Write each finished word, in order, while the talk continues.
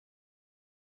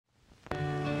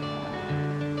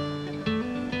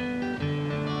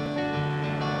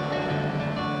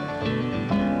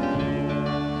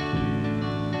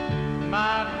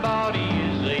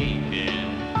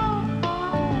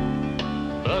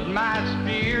but my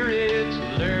spirit's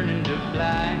learning to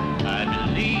fly. I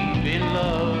believe in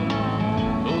love,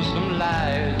 though some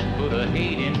lies put a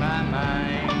hate in my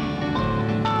mind.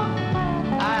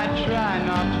 I try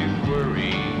not to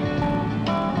worry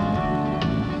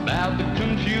about the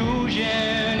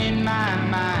confusion in my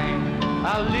mind.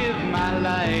 I'll live my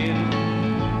life,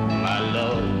 my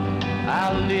love,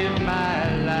 I'll live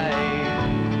my life.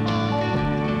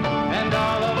 And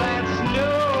all of that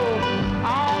snow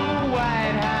on the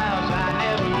White House, I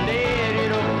never let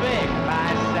it affect my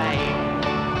sight.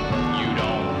 You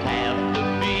don't have to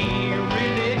be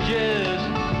religious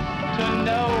to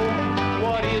know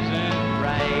what isn't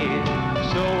right.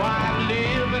 So I'm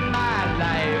living my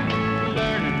life,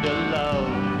 learning to love,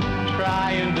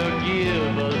 trying to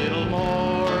give a little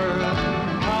more.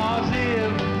 'Cause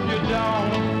if you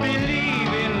don't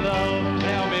believe in love,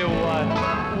 tell me what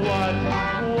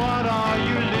are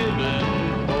you living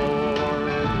for?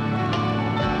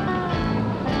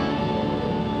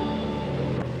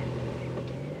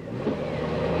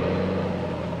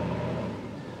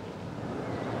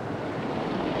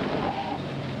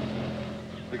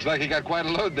 Looks like you got quite a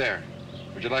load there.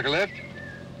 Would you like a lift?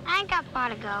 I ain't got far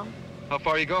to go. How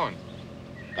far are you going?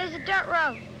 There's a dirt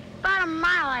road. About a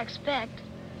mile, I expect.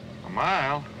 A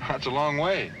mile? That's a long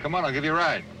way. Come on, I'll give you a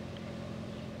ride.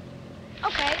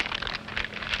 Okay.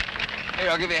 Here,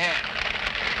 I'll give you a hand.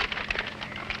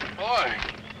 Boy,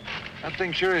 that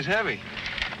thing sure is heavy.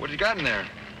 What you got in there?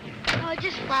 Oh,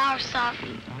 just flour stuff,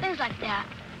 things like that.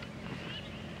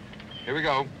 Here we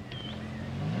go.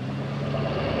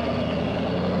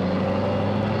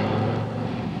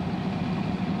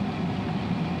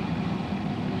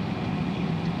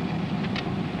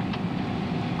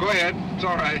 Go ahead, it's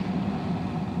all right.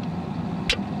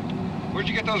 Where'd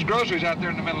you get those groceries out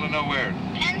there in the middle of nowhere?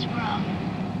 Pennsboro.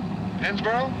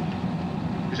 Pennsboro?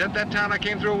 Is that town I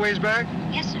came through a ways back?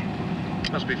 Yes, sir.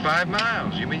 Must be 5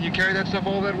 miles. You mean you carry that stuff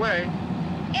all that way?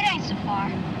 It ain't so far.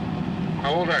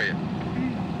 How old are you?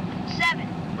 7.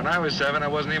 When I was 7, I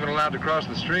wasn't even allowed to cross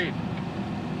the street.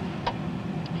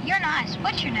 You're nice.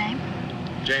 What's your name?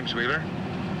 James Wheeler.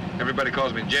 Everybody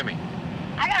calls me Jimmy.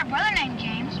 I got a brother named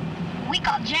James. We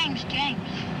call James James.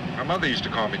 My mother used to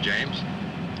call me James.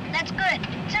 That's good.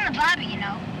 It's in the Bible, you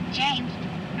know. James.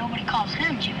 Nobody calls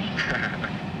him Jimmy.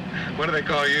 What do they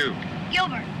call you?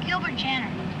 Gilbert. Gilbert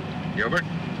Jenner. Gilbert?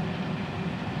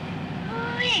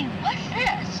 Hey, what's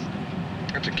this?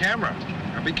 That's a camera.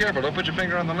 Now be careful. Don't put your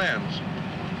finger on the lens.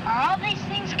 Are all these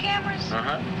things cameras?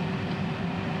 Uh-huh.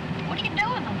 What do you do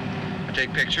with them? I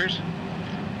take pictures.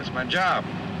 That's my job.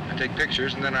 I take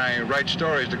pictures and then I write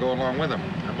stories to go along with them.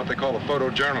 I'm what they call a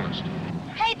photojournalist.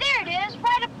 Hey, there it is.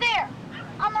 Right up there.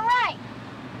 On the right.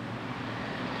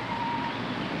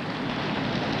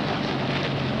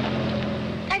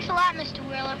 Thanks a lot, Mr.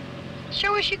 Wheeler.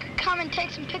 Sure wish you could come and take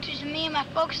some pictures of me and my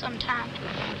folks sometime.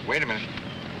 Wait a minute.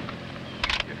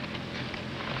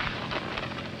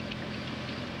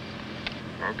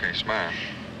 Okay, smile.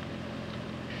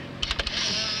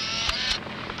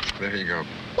 There you go.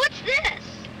 What's this?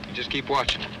 You just keep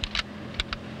watching.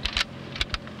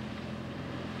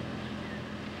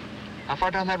 How far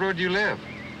down that road do you live?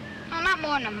 Oh, not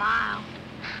more than a mile.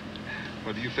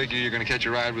 Well, do you figure you're going to catch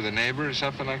a ride with a neighbor or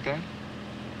something like that?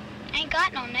 Ain't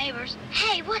got no neighbors.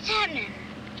 Hey, what's happening?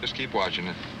 Just keep watching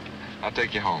it. I'll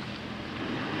take you home.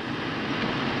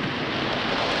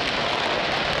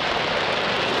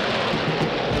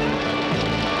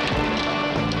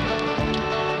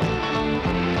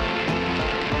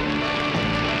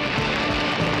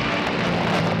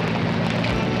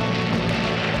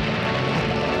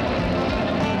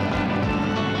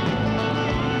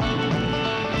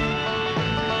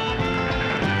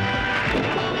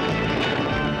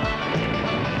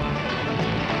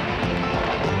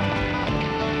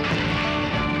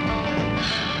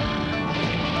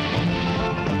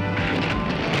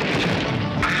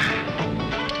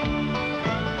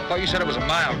 You said it was a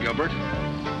mile, Gilbert.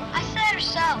 I said or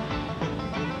so.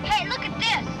 Hey, look at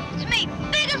this. It's me,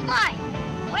 big as life.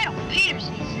 Wait till Peter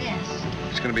sees this.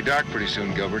 It's going to be dark pretty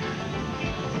soon, Gilbert.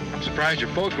 I'm surprised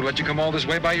your folks would let you come all this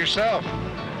way by yourself.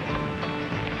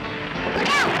 Look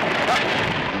out!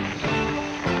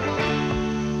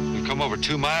 You've come over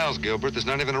 2 miles, Gilbert. There's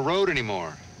not even a road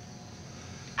anymore.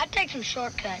 I'd take some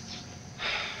shortcuts.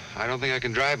 I don't think I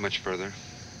can drive much further.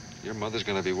 Your mother's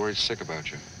going to be worried sick about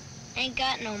you. Ain't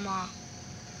got no ma.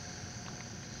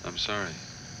 I'm sorry.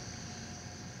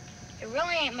 It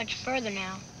really ain't much further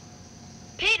now.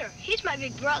 Peter, he's my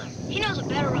big brother. He knows a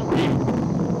better road back.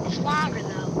 It's longer,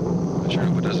 though. Not sure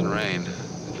if it doesn't rain.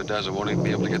 If it does, I won't even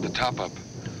be able to get the top up.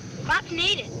 Crops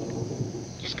need it.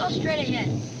 Just go straight ahead.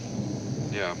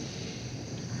 Yeah.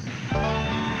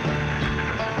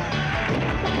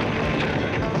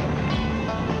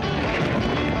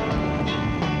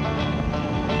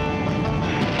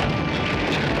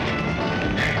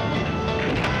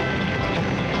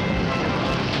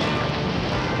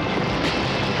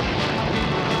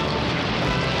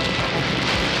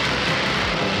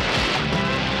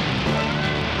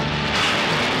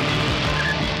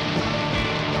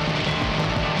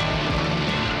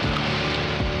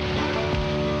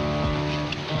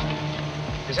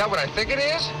 Is that what I think it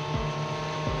is?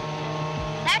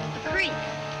 That's the creek.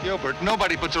 Gilbert,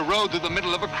 nobody puts a road through the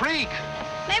middle of a creek.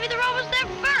 Maybe the road was there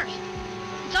first.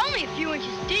 It's only a few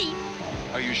inches deep.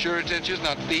 Are you sure it's inches,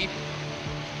 not feet?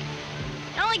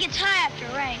 It only gets high after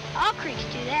rain. All creeks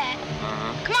do that.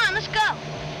 Uh-huh. Come on, let's go.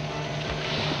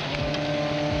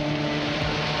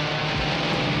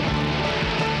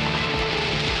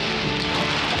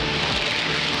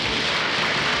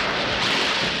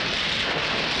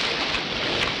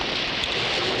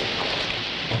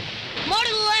 More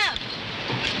to the left.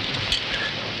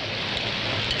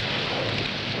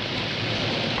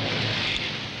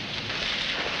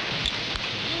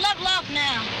 Level off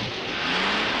now.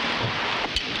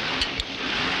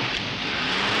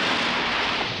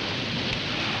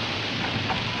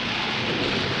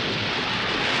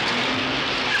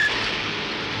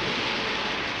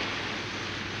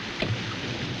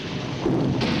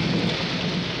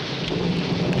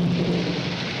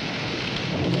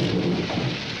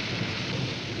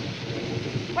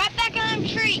 Right back on them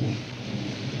trees.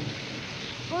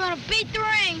 We're gonna beat the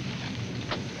rain.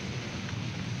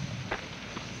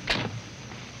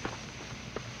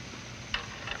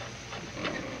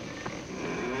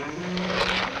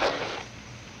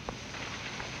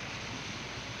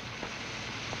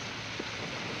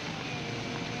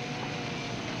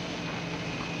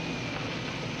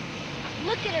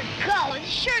 Look at her go. This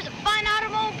sure is a fine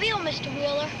automobile, Mr.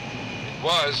 Wheeler. It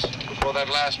was, before that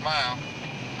last mile.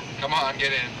 Come on,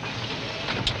 get in.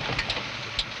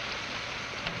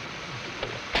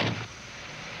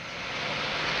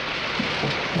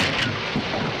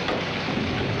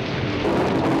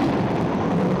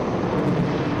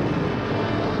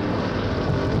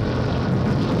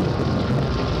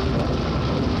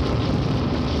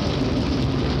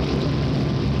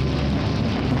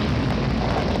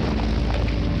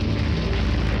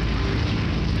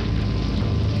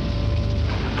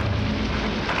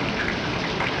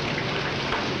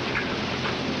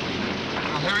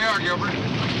 Gilbert.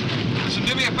 Listen,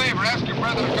 do me a favor. Ask your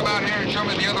brother to come out here and show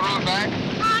me the other road back.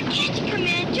 Can't you come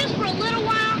in just for a little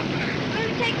while?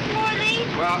 Maybe take some more of these?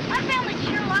 Well, My family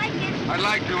sure like it. I'd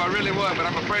like to. I really would, but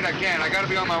I'm afraid I can't. I gotta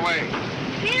be on my way.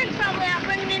 Peter's probably out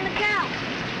bringing in the cows.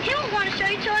 He won't want to show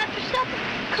you till after supper.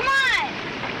 Come on!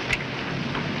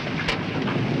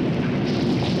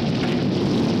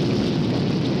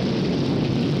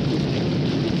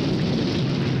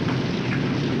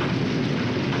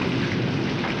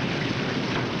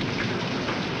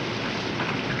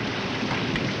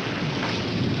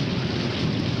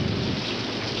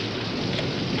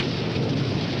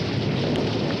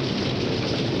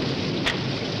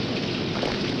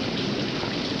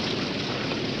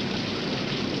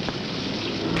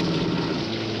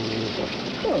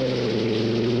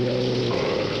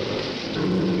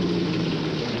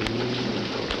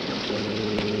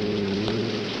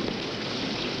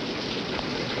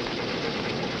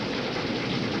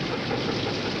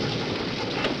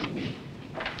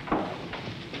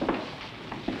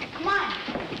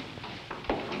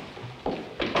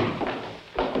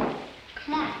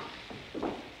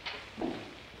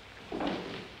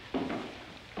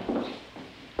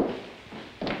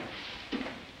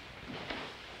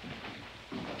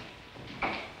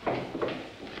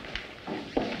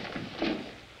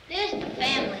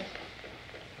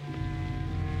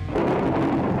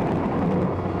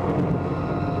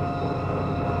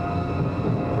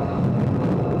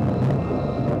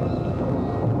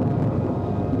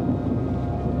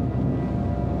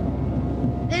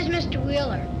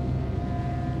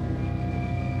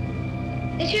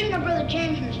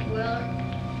 James, Mr. Wheeler.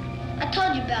 I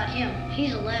told you about him.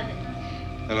 He's 11.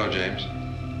 Hello, James.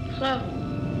 Hello.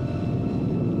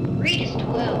 Rita's 12.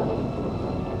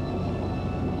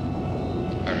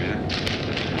 Hi, Rita.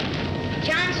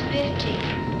 John's 15.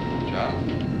 John?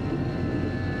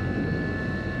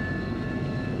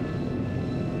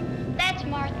 That's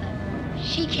Martha.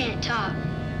 She can't talk.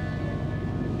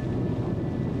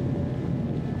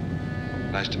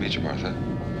 Nice to meet you, Martha.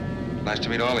 Nice to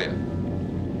meet all of you.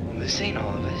 This ain't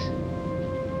all of us.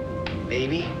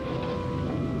 Baby?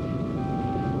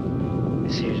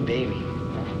 This here's Baby.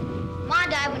 Ma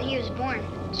died when he was born,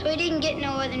 so he didn't get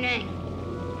no other name.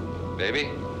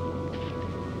 Baby?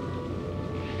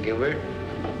 Gilbert?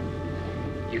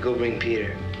 You go bring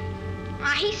Peter.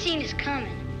 He's seen us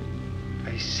coming.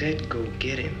 I said go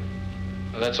get him.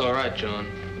 Well, that's all right, John.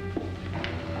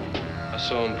 I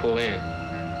saw him pull in.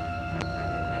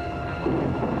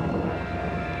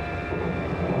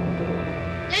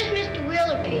 There's Mr.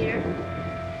 Wheeler, Peter.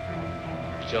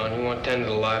 John, you want to tend to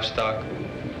the livestock?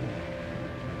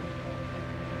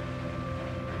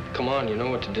 Come on, you know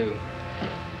what to do.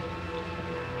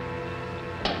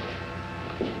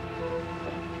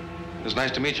 It's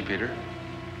nice to meet you, Peter.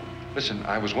 Listen,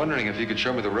 I was wondering if you could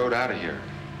show me the road out of here.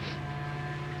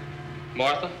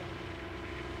 Martha,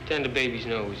 tend the baby's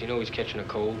nose. You know he's catching a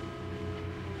cold.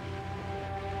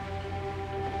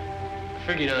 I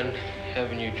figured on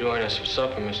having you join us for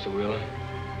supper, Mr. Wheeler.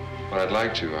 Well, I'd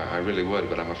like to. I really would,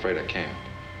 but I'm afraid I can't.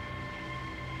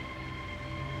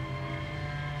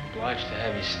 Obliged to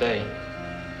have you stay.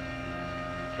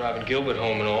 Driving Gilbert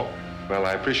home and all. Well,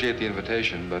 I appreciate the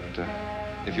invitation, but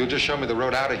if you'll just show me the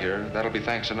road out of here, that'll be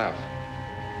thanks enough.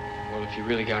 Well, if you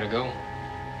really gotta go.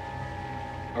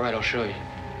 All right, I'll show you.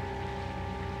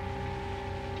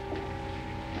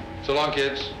 So long,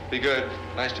 kids. Be good.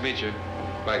 Nice to meet you.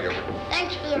 Bye, Gilbert.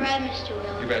 Thanks for the ride, Mr.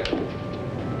 Wheeler. You bet.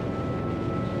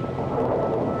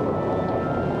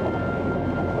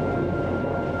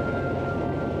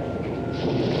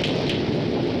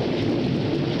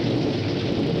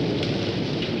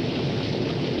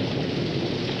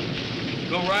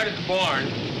 Go right at the barn,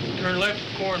 turn left at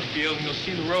the cornfield, and you'll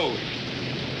see the road.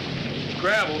 It's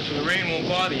gravel, so the rain won't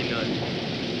bother you none.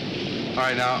 All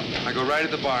right, now, I go right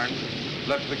at the barn,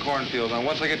 left to the cornfield. Now,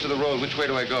 once I get to the road, which way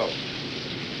do I go?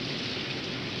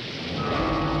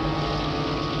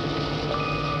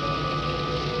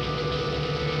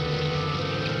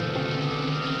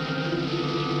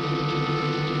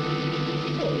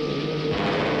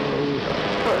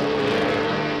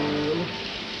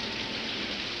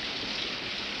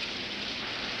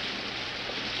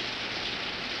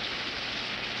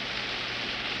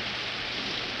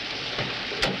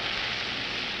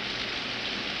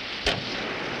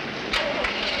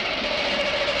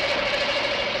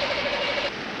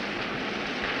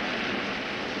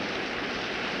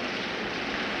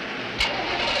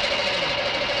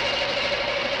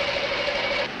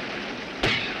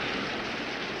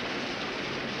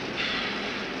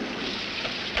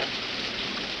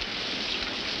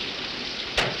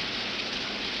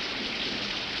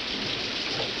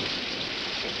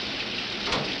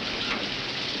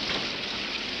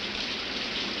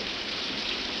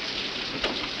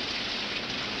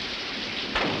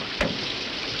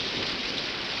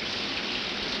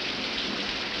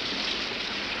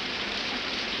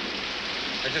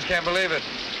 I just can't believe it.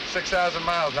 6,000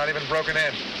 miles, not even broken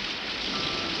in.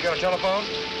 You got a telephone?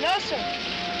 No, sir.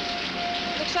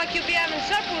 Looks like you'll be having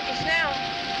supper with us now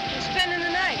and spending the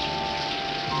night.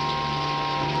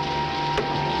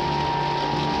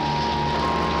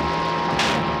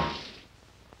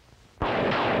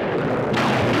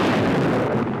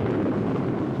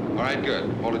 All right, good.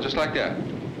 Hold it just like that.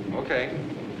 Okay.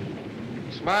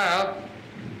 Smile.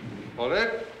 Hold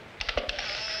it.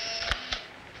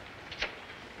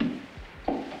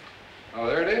 Oh,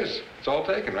 there it is. It's all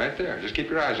taken right there. Just keep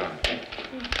your eyes on it.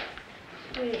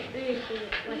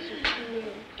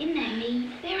 Isn't that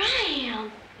neat? There I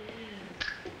am.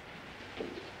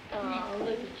 Oh,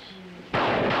 look at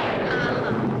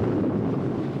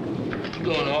you. You're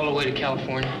going all the way to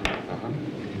California. Uh-huh.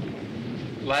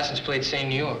 License plate saying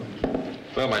New York.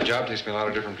 Well, my job takes me a lot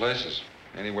of different places.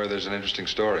 Anywhere there's an interesting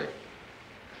story.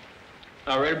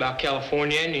 I read about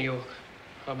California and New York.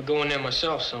 I'll be going there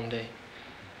myself someday.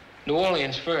 New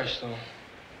Orleans first, though.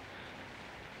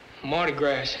 Mardi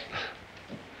Gras.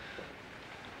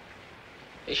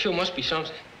 It sure must be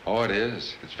something. Oh, it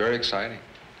is. It's very exciting.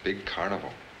 Big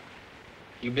carnival.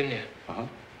 You been there? Uh-huh.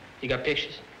 You got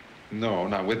pictures? No,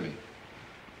 not with me.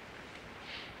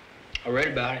 I read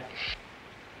about it.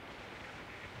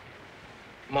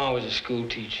 Ma was a school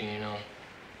teacher, you know.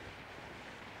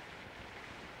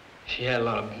 She had a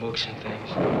lot of books and things.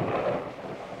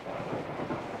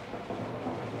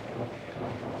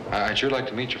 I'd sure like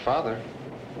to meet your father.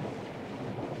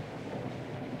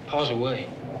 Pa's away.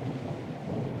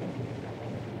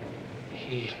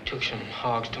 He took some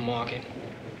hogs to market.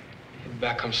 He'll be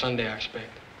back come Sunday, I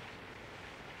expect.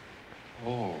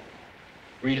 Oh.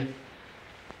 Rita,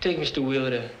 take Mr.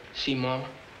 Wheeler to see Mama.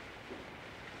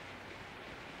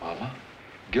 Mama?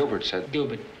 Gilbert said...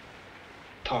 Gilbert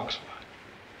talks a lot.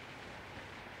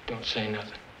 Don't say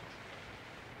nothing.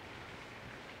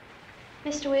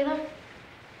 Mr. Wheeler?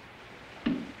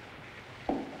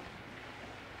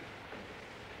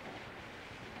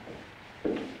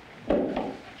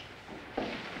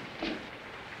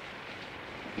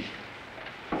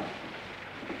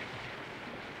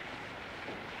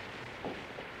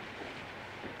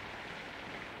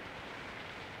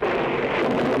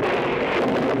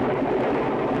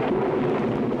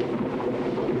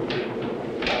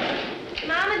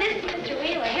 Mama, this is Mr.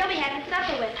 Wheeler. He'll be having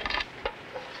supper with us.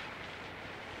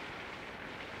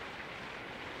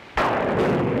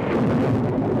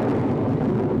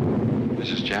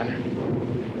 Mrs. Janner?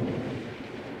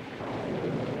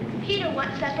 Peter Peter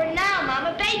wants supper now,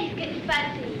 Mama. Baby's getting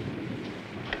fussy.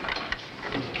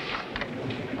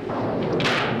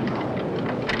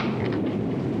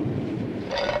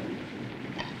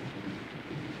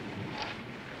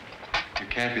 You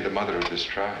can't be the mother of this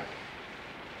tribe.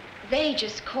 They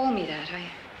just call me that. I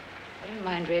don't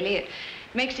mind, really. It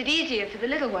makes it easier for the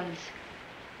little ones.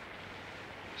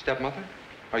 Stepmother?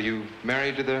 Are you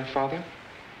married to their father?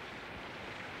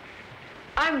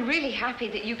 I'm really happy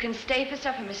that you can stay for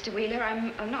supper, Mr. Wheeler.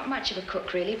 I'm not much of a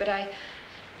cook, really, but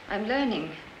I'm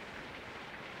learning.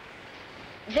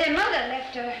 Their mother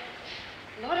left a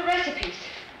lot of recipes.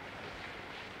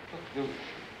 Look,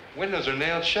 the windows are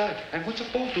nailed shut. And what's a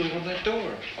bolt doing on that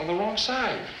door? On the wrong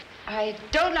side. I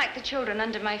don't like the children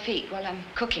under my feet while I'm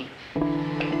cooking.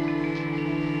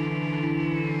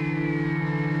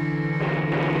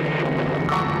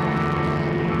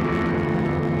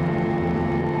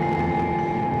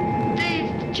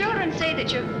 The children say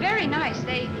that you're very nice.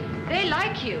 They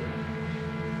like you.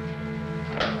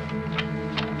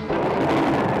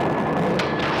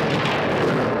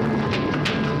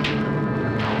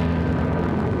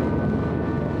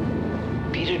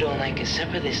 Peter don't like his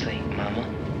supper this late, Mama.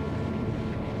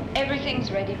 Everything's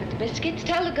ready but the biscuits.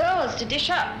 Tell the girls to dish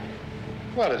up.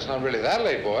 Well, it's not really that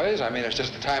late, boys. I mean, it's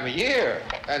just the time of year.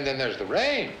 And then there's the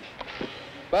rain.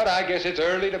 But I guess it's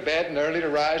early to bed and early to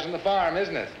rise on the farm,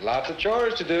 isn't it? Lots of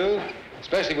chores to do,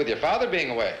 especially with your father being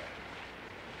away.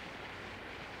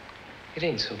 It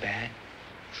ain't so bad.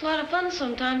 It's a lot of fun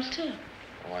sometimes, too.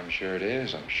 Oh, I'm sure it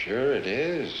is. I'm sure it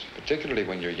is. Particularly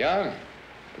when you're young.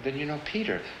 But then, you know,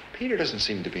 Peter doesn't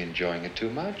seem to be enjoying it too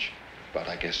much. But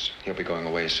I guess he'll be going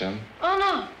away soon. Oh,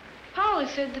 no. Pa always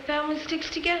said the family sticks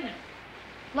together.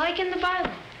 Like in the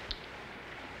Bible.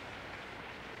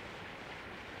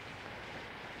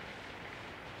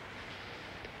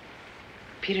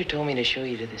 Peter told me to show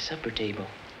you to the supper table.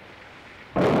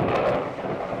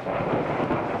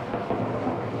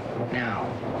 Now.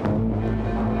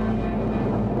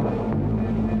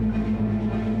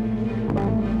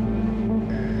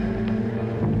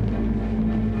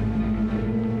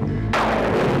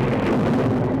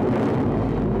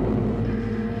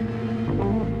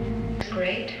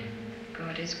 Great.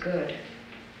 God is good,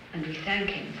 and we thank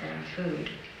him for our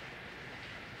food.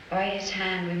 By his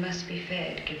hand we must be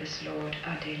fed. Give us, Lord,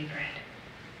 our daily bread.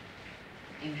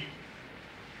 Amen.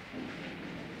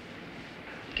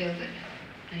 Gilbert,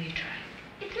 now you try.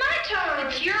 It's my turn.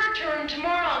 It's your turn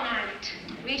tomorrow night.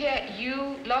 Rita,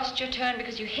 you lost your turn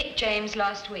because you hit James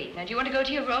last week. Now, do you want to go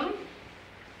to your room?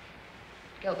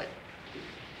 Gilbert.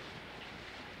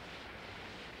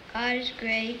 God is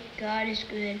great, God is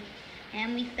good,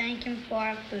 and we thank him for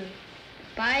our food.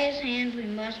 By his hand we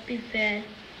must be fed.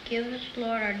 Give us,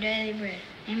 Lord, our daily bread.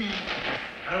 Amen.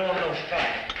 I don't want no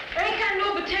fat. I ain't got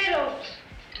no potatoes.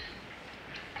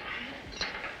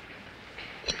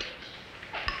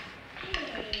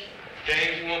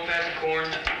 James, you want to pass the corn?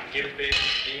 Get a bit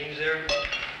beans there.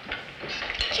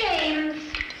 James,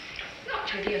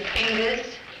 not with your fingers.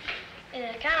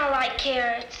 Yeah, kind of like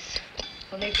carrots.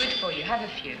 Well, they're good for you. Have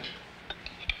a few.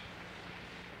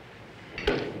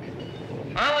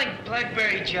 I like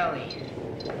blackberry jelly.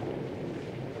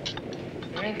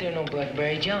 Why ain't there no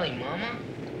blackberry jelly, Mama?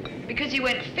 Because you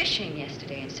went fishing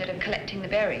yesterday instead of collecting the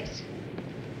berries.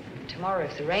 Tomorrow,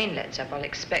 if the rain lets up, I'll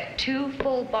expect 2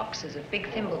 full boxes of big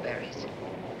thimbleberries.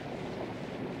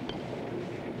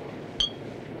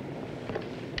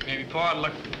 Maybe Pa'd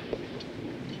like...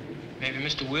 Maybe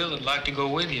Mr. Will would like to go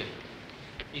with you.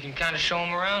 You can kind of show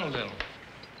him around a little.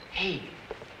 Hey,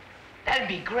 that'd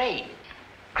be great.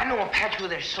 I know a patch where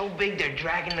they're so big they're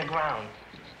dragging the ground.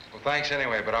 Well, thanks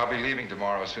anyway, but I'll be leaving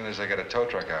tomorrow as soon as I get a tow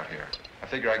truck out here. I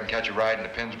figure I can catch a ride into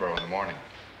Pinsboro in the morning.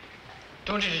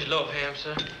 Don't you just love ham,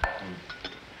 sir?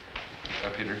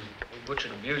 Peter? We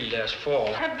butchered a beauty last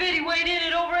fall. I bet he weighed in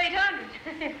at over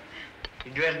 800.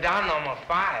 You dressed down on my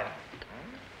 5.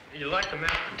 You like the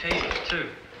mashed potatoes, too.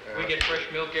 We get fresh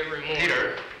milk every morning.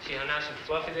 Peter. See how nice and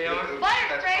fluffy they are?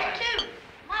 Butter's fresh, too.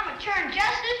 Mama churned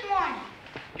just this morning.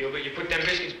 Gilbert, you put them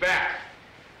biscuits back.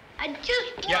 I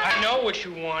just want... Yeah, I know what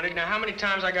you wanted. Now, how many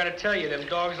times I gotta tell you, them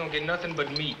dogs don't get nothing but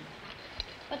meat.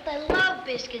 But they love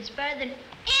biscuits better than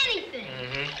anything.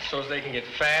 So they can get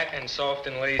fat and soft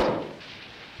and lazy.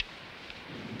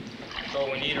 That's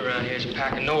all we need around here is a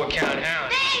pack of no-account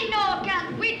hounds. They ain't no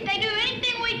account. They do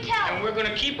anything we tell them. And we're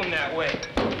gonna keep them that way.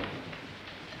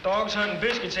 Dogs hunting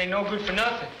biscuits ain't no good for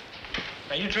nothing.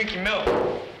 Now, you drink your milk.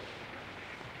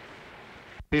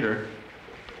 Peter,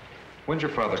 when's your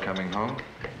father coming home?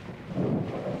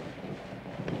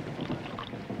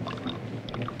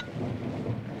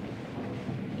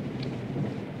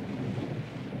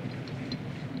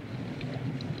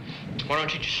 Why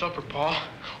don't you eat your supper, Pa?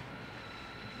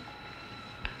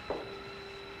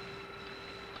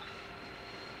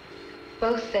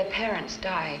 Both their parents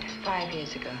died 5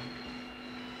 years ago.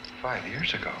 5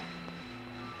 years ago?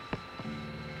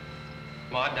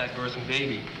 Ma died birthing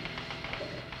baby.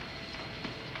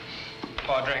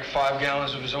 Pa drank 5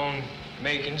 gallons of his own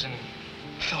makings and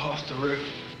fell off the roof.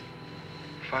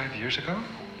 5 years ago?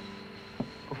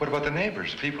 Well, what about the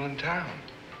neighbors, the people in town?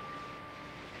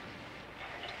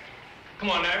 Come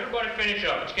on now, everybody finish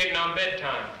up. It's getting on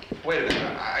bedtime. Wait a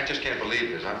minute. I just can't believe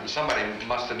this. I mean, somebody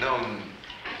must have known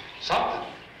something.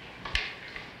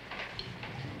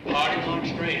 Party among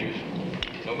strangers.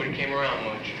 Nobody came around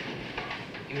much.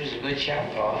 He was a good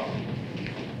shot, Pa.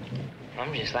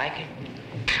 I'm just like him.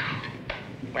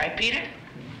 Right, Peter?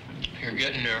 You're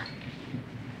getting there.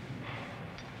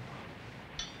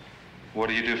 What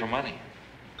do you do for money?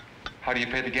 How do you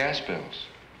pay the gas bills?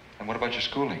 And what about your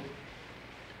schooling?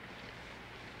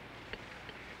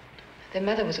 Their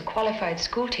mother was a qualified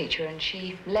school teacher, and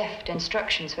she left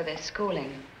instructions for their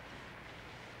schooling.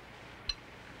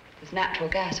 There's natural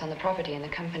gas on the property, and the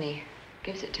company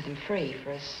gives it to them free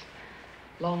for as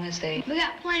long as they... We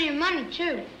got plenty of money,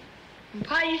 too. And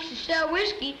Pa used to sell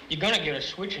whiskey. You're gonna get a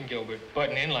switching, Gilbert,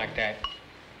 butting in like that.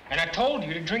 And I told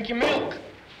you to drink your milk.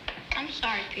 I'm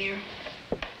sorry, Peter.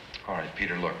 All right,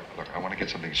 Peter, look, I want to get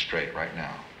something straight right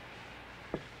now.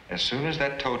 As soon as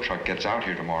that tow truck gets out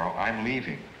here tomorrow, I'm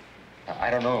leaving.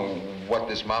 I don't know what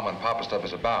this mama and papa stuff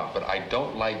is about, but I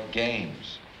don't like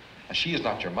games. And she is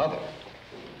not your mother.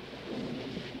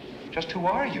 Just who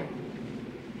are you?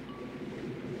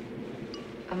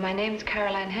 My name's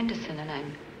Caroline Henderson, and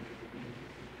I'm...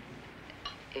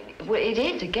 Well, it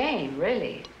is a game,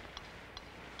 really.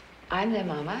 I'm their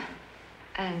mama,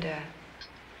 and,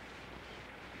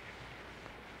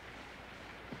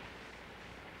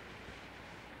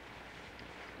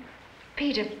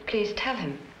 Peter, please tell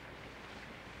him.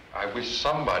 I wish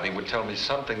somebody would tell me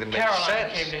something that makes sense.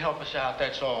 Caroline came to help us out,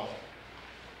 that's all.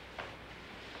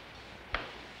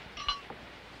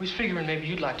 We was figuring maybe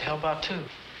you'd like to help out, too.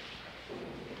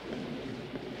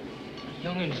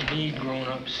 Young'uns need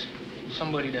grown-ups.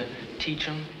 Somebody to teach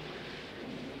them,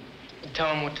 tell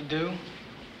them what to do,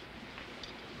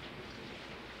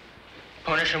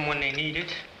 punish them when they need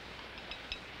it.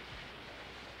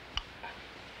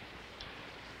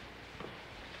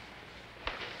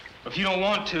 If you don't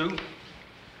want to...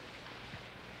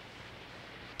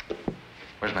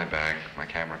 Where's my bag, my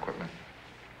camera equipment?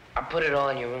 I put it all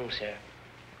in your room, sir.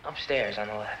 Upstairs on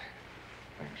the left.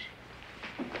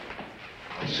 Thanks.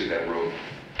 Let's see that room.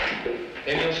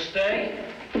 And you'll stay?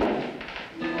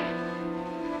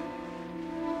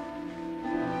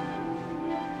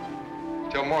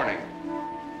 Till morning.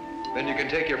 Then you can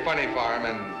take your funny farm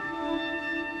and...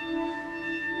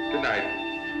 Good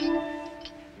night,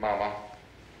 Mama.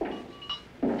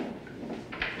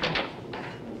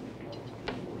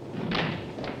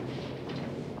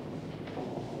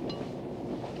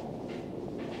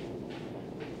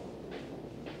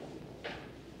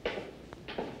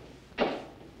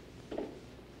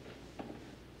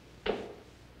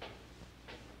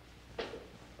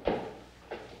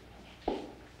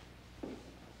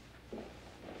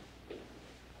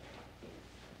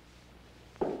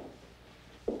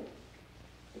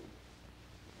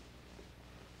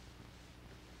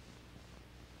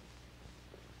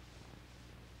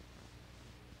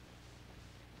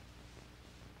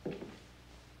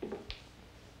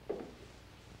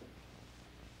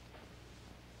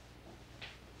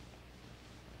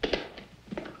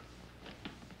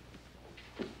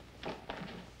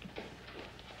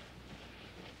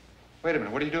 Wait a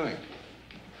minute, what are you doing?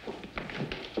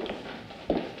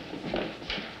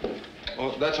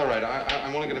 Oh, that's all right.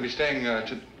 I'm only going to be staying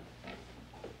to...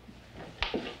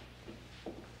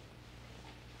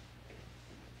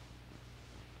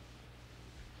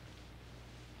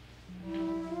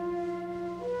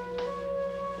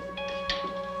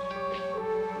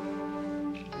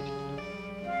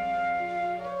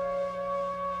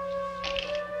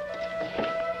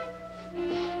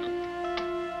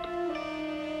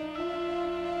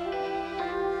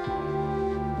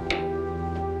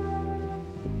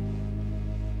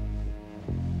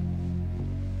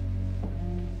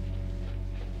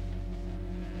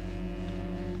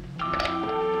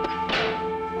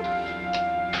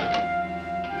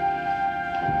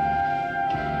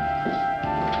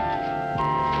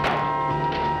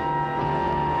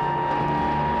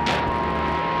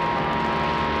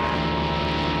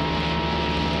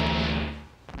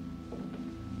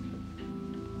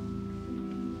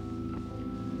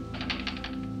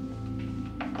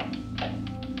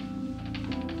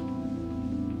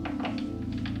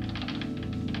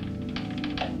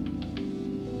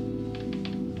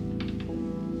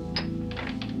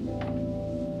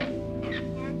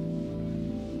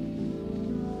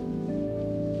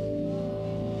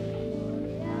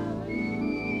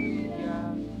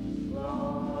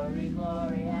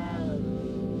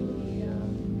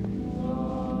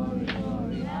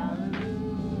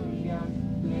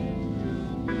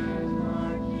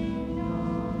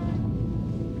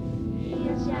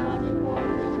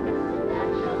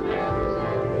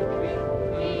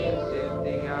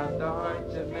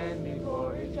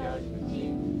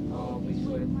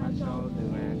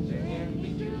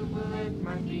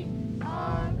 victory.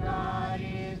 Our God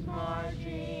is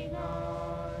marching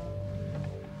on.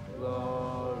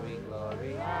 Glory,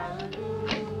 glory,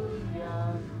 hallelujah.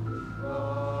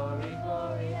 Glory,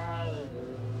 glory,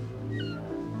 hallelujah.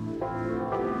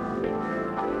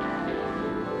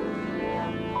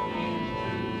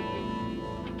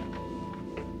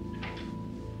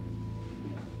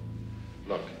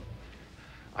 Look,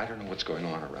 I don't know what's going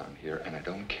on around here, and I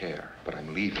don't care, but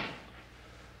I'm leaving.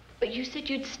 But you said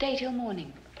you'd stay till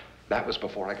morning. That was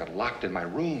before I got locked in my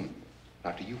room.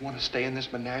 Now, do you want to stay in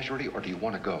this menagerie, or do you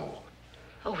want to go?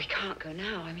 Oh, we can't go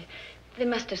now. I mean, they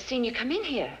must have seen you come in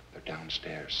here. They're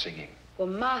downstairs singing. Well,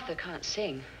 Martha can't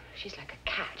sing. She's like a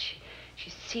cat.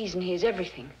 She sees and hears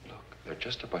everything. Look, they're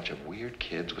just a bunch of weird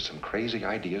kids with some crazy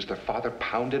ideas their father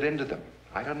pounded into them.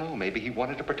 I don't know, maybe he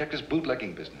wanted to protect his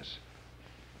bootlegging business.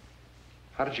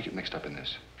 How did you get mixed up in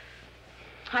this?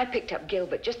 I picked up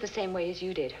Gilbert just the same way as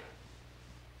you did.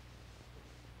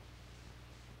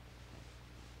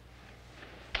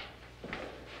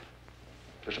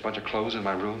 There's a bunch of clothes in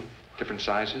my room, different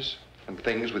sizes, and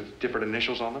things with different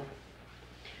initials on them.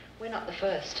 We're not the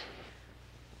first.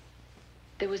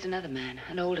 There was another man,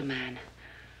 an older man.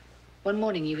 One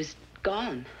morning he was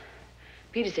gone.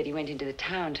 Peter said he went into the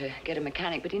town to get a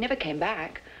mechanic, but he never came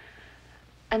back.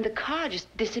 And the car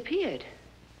just disappeared.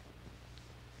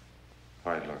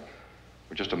 All right, look.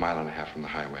 We're just a mile and a half from the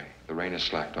highway. The rain has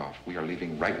slacked off. We are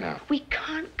leaving right now. We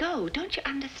can't go. Don't you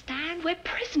understand? We're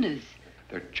prisoners.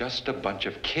 They're just a bunch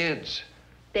of kids.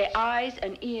 They're eyes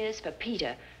and ears for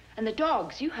Peter. And the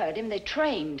dogs, you heard him, they're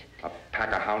trained. A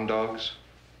pack of hound dogs.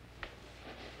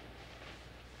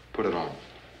 Put it on.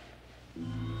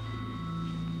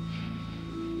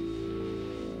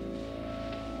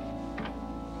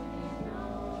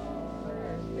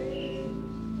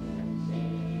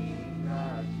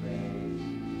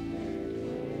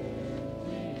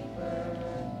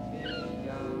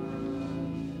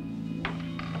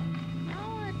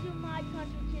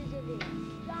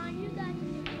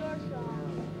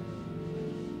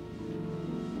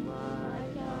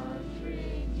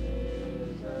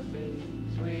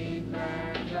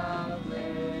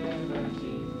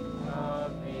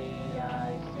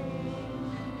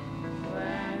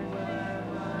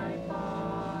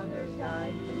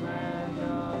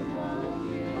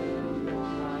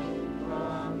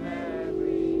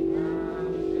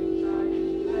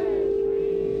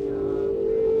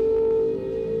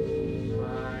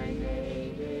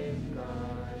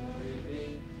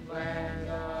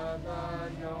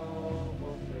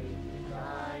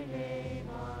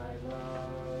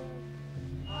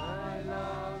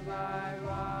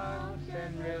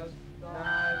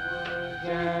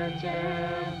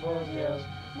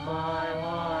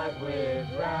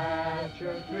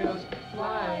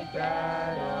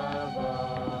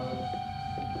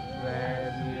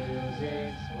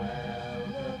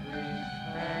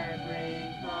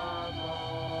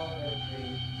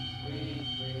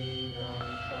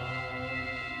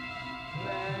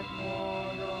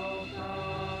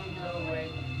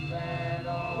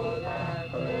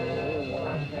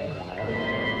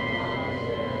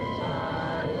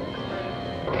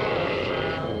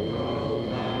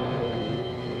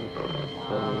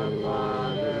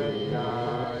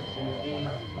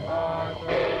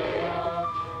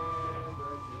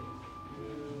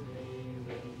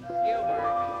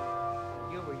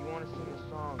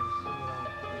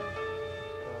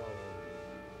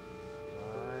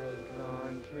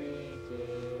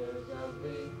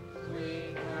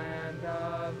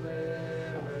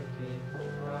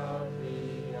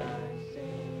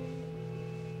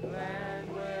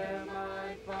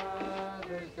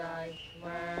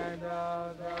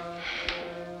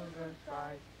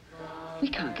 We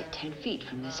can't get 10 feet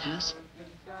from this house.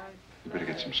 You better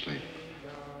get some sleep.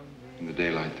 In the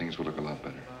daylight, things will look a lot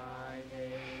better.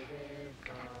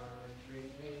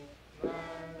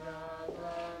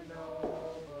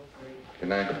 Good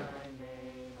night.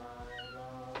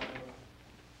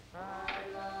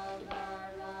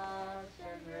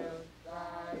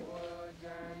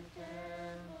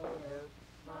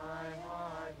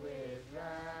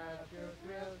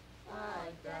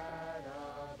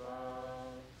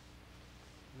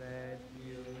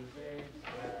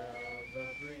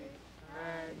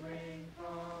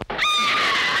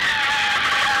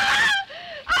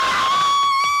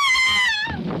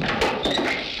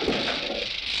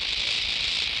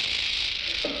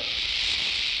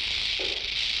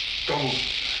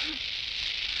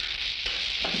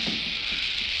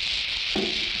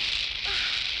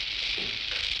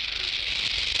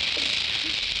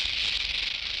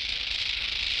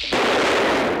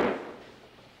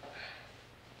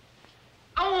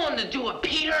 Do it,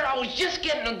 Peter. I was just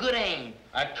getting listen.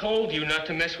 I told you not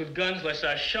to mess with guns unless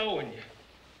I was showing you.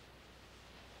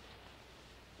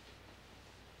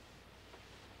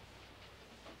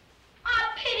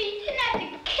 Oh, pity, you didn't have to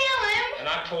kill him. And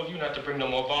I told you not to bring no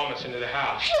more varmints into the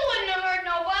house. He wouldn't have hurt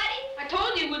nobody. I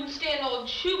told you he wouldn't stand old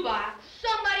shoebox.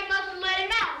 Somebody must have let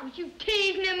him out. Was you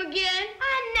teasing him again?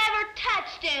 I never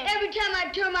touched him. Every time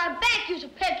I turned my back, you was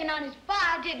pecking on his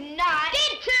paw, didn't I?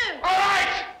 Did too. All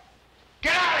right!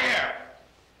 Get out of here!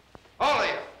 All of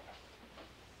you.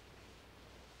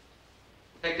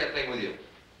 Take that thing with you.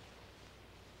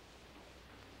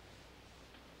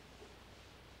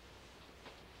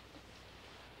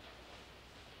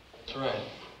 That's right.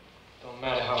 Don't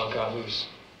matter how it got loose.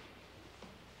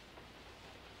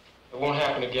 It won't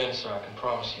happen again, sir. I can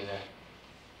promise you that.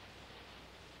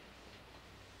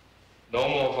 No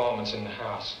more varmints in the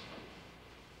house.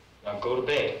 Now go to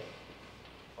bed.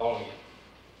 All of you.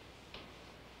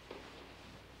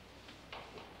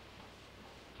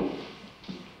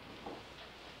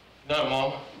 Good night,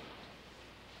 Mom.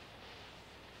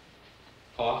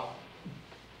 Pa.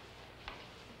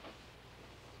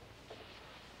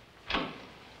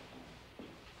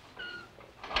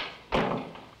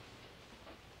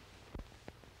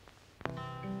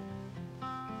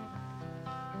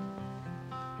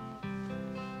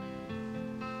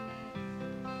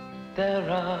 There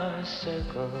are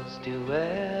circles to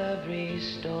every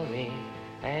story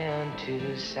and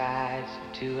two sides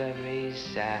to every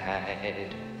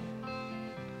side.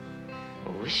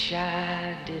 Wish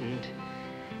I didn't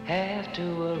have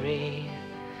to worry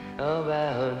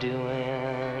about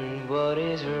doing what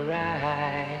is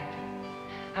right.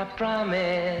 I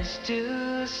promised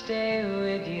to stay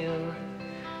with you,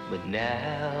 but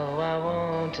now I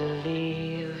want to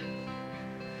leave.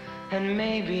 And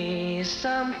maybe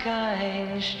some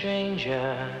kind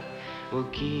stranger will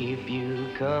keep you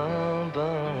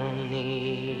company.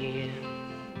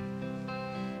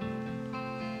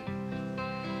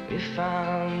 If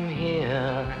I'm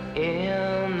here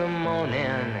in the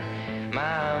morning,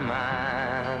 my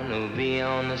mind will be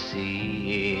on the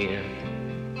sea.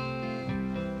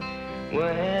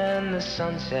 When the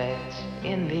sun sets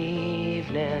in the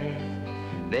evening,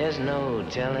 there's no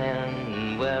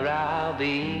telling where I'll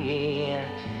be.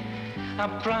 I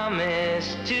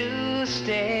promised to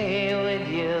stay with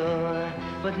you,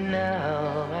 but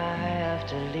now I have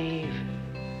to leave.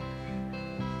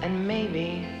 And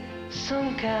maybe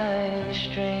some kind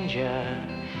stranger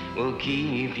will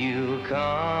keep you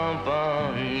company.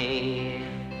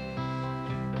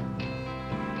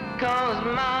 'Cause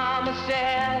Mama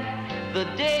said the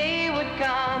day would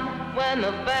come when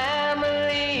the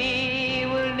family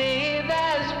will live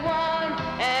as one,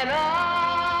 and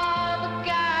all the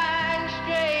kind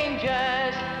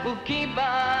strangers will keep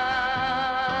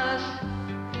us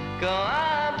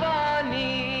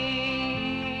company.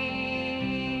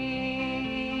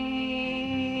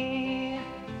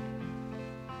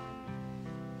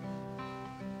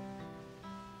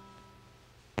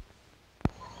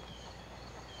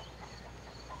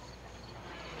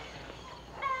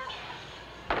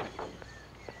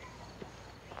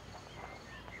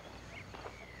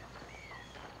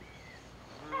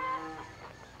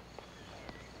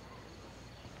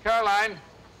 Caroline?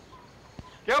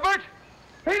 Gilbert?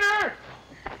 Peter?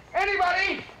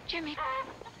 Anybody? Jimmy.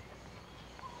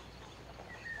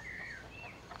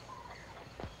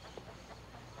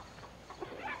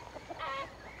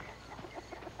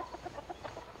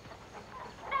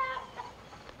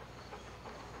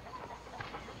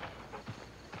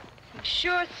 I'm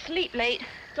sure sleep late.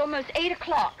 It's almost 8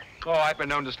 o'clock. Oh, I've been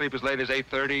known to sleep as late as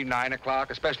 8:30, 9 o'clock,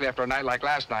 especially after a night like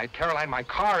last night. Caroline, my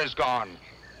car is gone.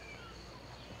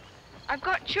 I've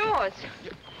got chores.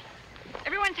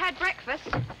 Everyone's had breakfast.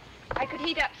 I could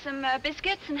heat up some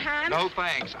biscuits and ham. No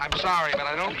thanks. I'm sorry, but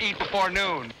I don't eat before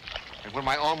noon. And when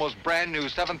my almost brand new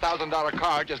 $7,000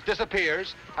 car just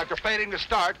disappears after failing to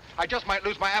start, I just might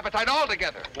lose my appetite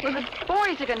altogether. Well, the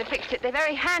boys are going to fix it. They're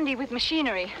very handy with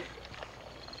machinery.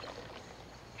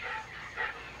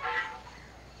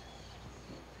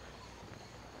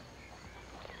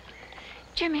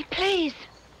 Jimmy, please.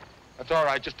 That's all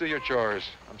right. Just do your chores.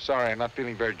 I'm sorry. I'm not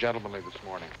feeling very gentlemanly this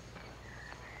morning.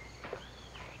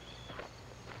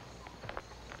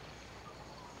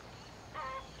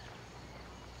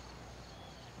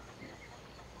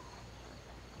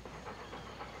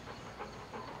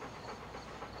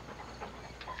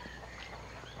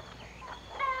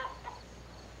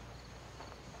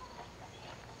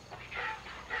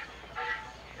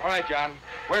 All right, John.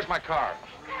 Where's my car?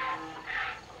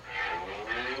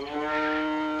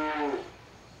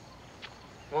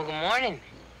 Well, good morning.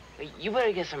 You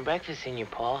better get some breakfast in you,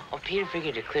 Paul. Oh, Peter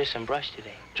figured to clear some brush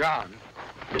today. John,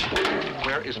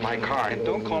 where is my car? And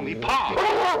don't call me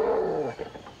Pa.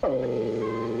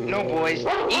 No, boys.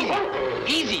 Easy.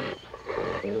 Easy.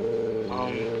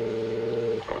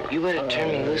 You better turn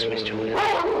me loose, Mr. Wheeler.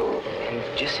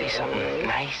 And just say something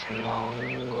nice and low.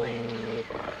 Go ahead.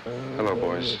 Hello,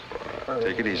 boys.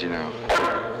 Take it easy now.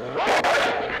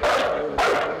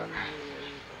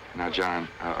 Now, John,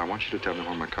 I want you to tell me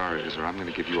where my car is, or I'm going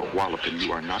to give you a walloping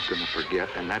you are not going to forget,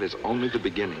 and that is only the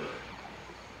beginning.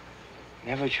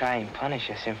 Never try and punish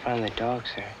us in front of the dog,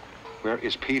 sir. Where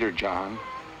is Peter, John?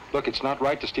 Look, it's not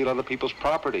right to steal other people's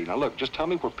property. Now, look, just tell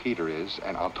me where Peter is,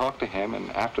 and I'll talk to him, and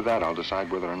after that, I'll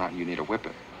decide whether or not you need a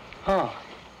whipping. Oh.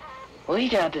 Well,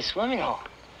 he's down at the swimming hole.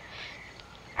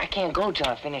 I can't go till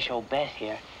I finish old Beth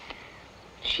here.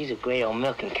 She's a great old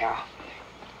milking cow.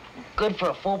 Good for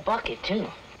a full bucket, too.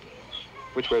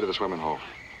 Which way to the swimming hole?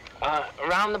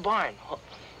 Around the barn.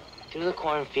 Through the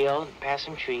cornfield, past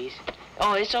some trees.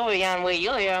 Oh, it's over yon way.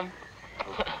 You'll hear them.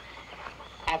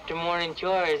 After morning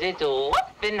chores, it's a whoop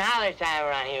and holler time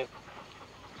around here.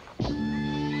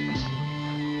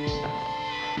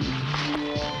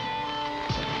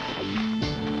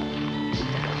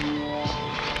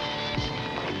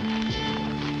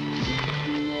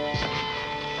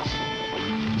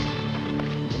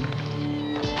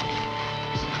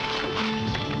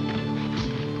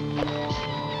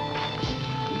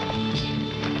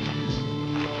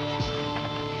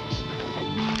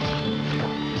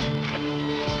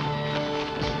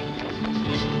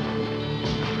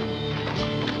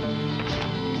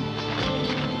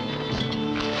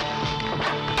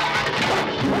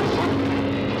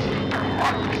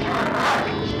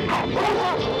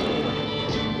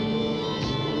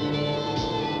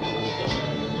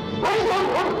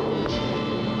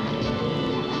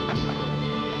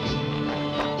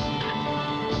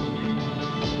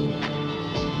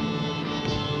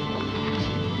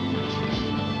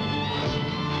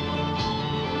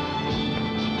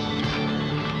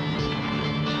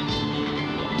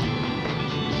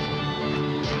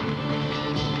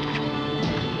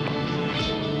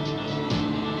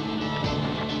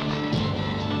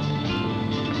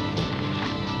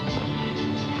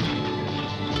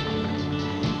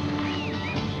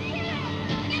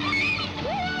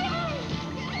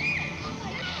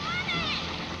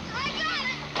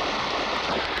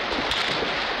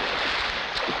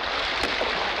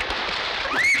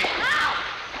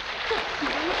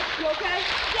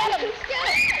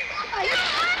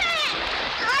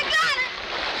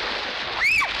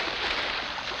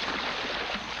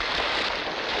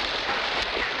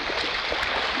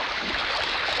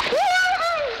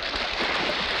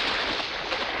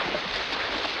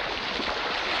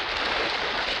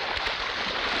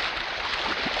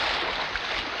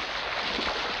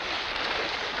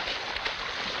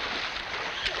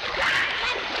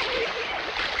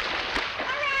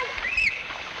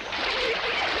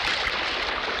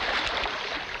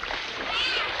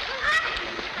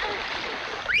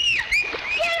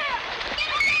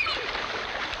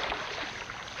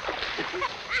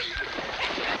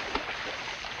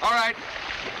 All right.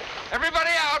 Everybody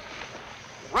out.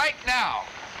 Right now.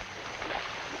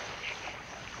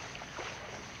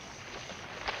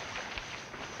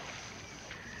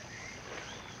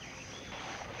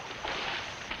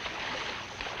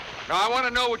 Now, I want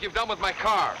to know what you've done with my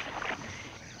car.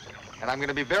 And I'm going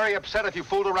to be very upset if you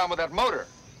fooled around with that motor.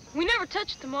 We never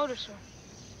touched the motor, sir.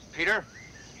 Peter?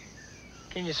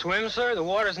 Can you swim, sir? The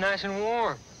water's nice and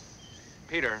warm.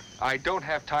 Peter, I don't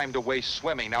have time to waste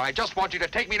swimming. Now, I just want you to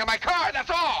take me to my car, that's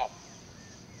all!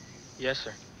 Yes,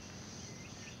 sir.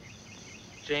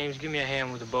 James, give me a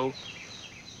hand with the boat.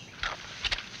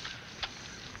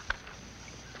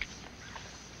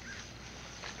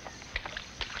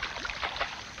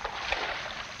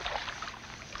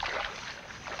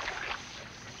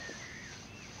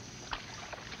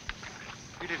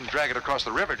 You didn't drag it across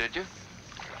the river, did you?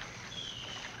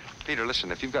 Peter,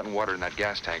 listen, if you've gotten water in that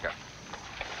gas tank,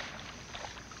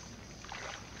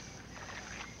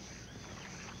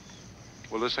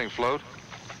 will this thing float?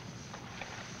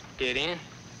 Get in.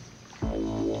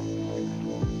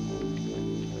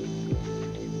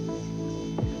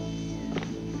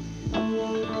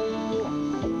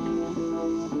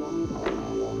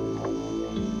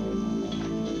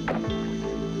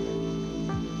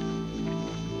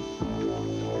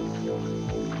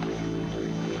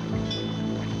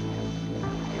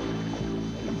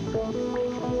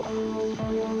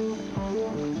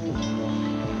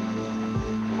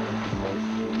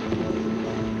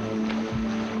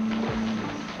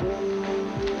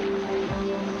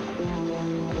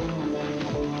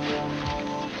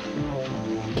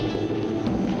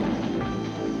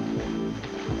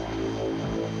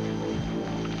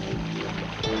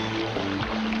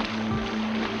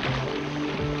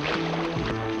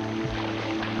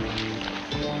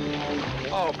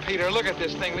 Peter, look at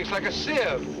this thing. Looks like a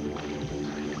sieve.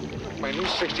 My new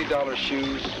 $60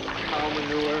 shoes, cow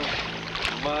manure,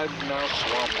 mud, now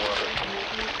swamp water.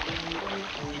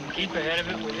 You can keep ahead of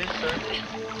it with this, sir.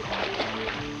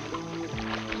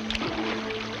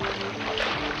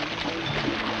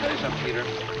 Tell you something, Peter.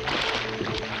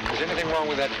 If there's anything wrong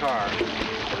with that car,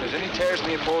 if there's any tears in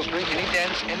the upholstery, any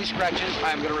dents, any scratches,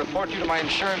 I'm going to report you to my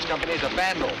insurance company as a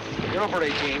vandal. You're over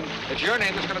 18. It's your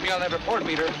name that's going to be on that report,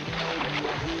 Peter.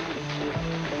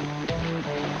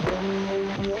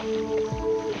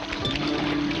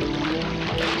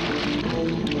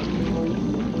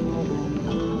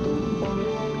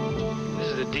 This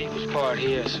is the deepest part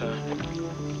here, sir.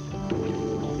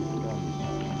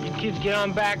 You kids get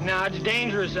on back now. It's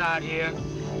dangerous out here.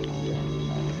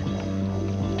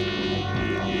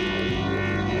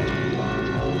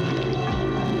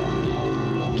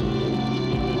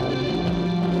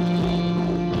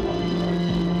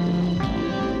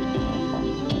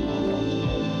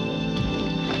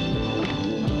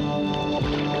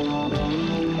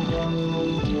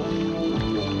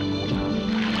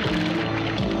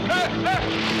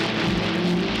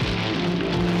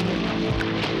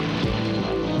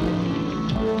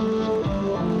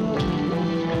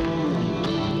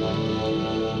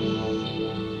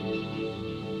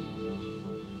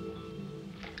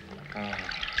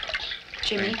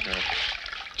 Jimmy?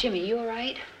 Jimmy, you all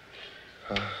right?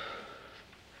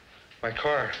 My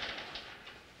car.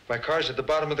 My car's at the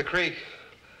bottom of the creek.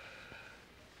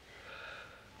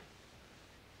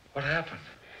 What happened?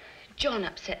 John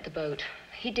upset the boat.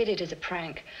 He did it as a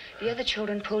prank. The other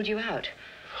children pulled you out.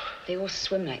 They all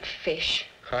swim like fish.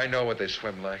 I know what they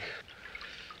swim like.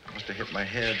 I must have hit my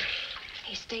head.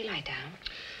 Hey, stay lie down.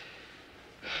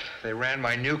 They ran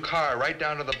my new car right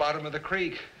down to the bottom of the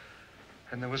creek.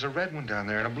 And there was a red one down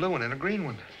there, and a blue one, and a green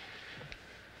one.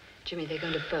 Jimmy, they're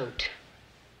going to vote.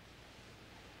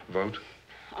 Vote?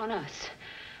 On us.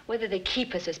 Whether they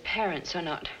keep us as parents or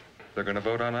not. They're going to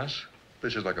vote on us?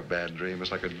 This is like a bad dream. It's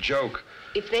like a joke.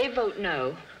 If they vote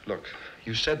no... Look,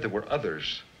 you said there were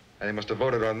others, and they must have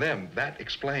voted on them. That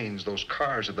explains those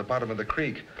cars at the bottom of the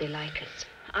creek. They like us.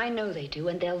 I know they do,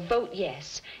 and they'll vote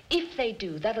yes. If they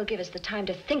do, that'll give us the time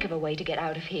to think of a way to get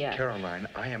out of here. Caroline,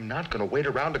 I am not going to wait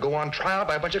around to go on trial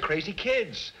by a bunch of crazy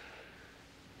kids.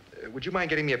 Would you mind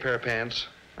getting me a pair of pants?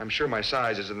 I'm sure my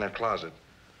size is in that closet.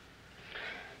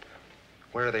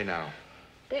 Where are they now?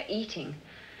 They're eating.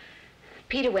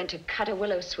 Peter went to cut a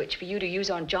willow switch for you to use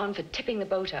on John for tipping the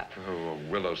boat up. Oh, a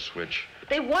willow switch.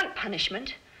 They want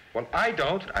punishment. Well, I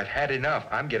don't. I've had enough.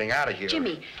 I'm getting out of here.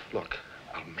 Jimmy. Look,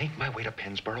 I'll make my way to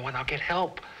Pennsboro and I'll get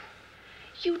help.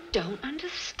 You don't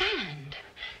understand.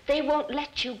 They won't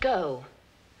let you go.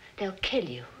 They'll kill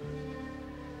you.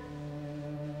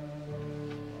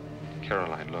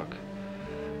 Caroline, look.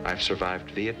 I've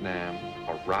survived Vietnam,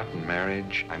 a rotten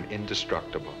marriage. I'm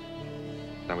indestructible.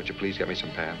 Now, would you please get me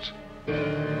some pants?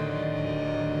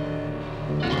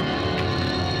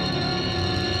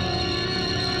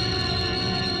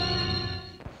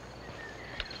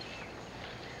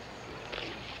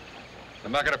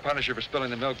 I'm not going to punish you for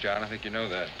spilling the milk, John. I think you know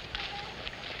that.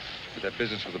 But that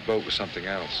business with the boat was something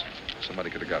else. Somebody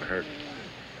could have got hurt.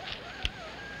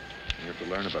 You have to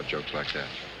learn about jokes like that.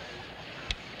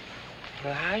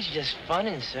 Well, I was just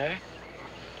funning, sir.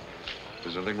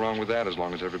 There's nothing wrong with that as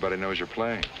long as everybody knows you're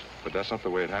playing. But that's not the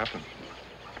way it happened.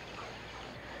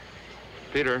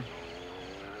 Peter,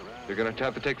 you're going to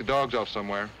have to take the dogs off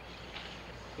somewhere.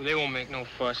 Well, they won't make no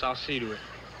fuss. I'll see to it.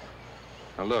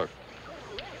 Now, look.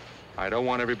 I don't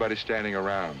want everybody standing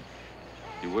around.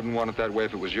 You wouldn't want it that way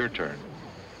if it was your turn.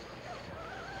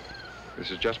 This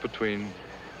is just between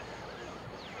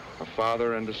a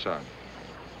father and a son.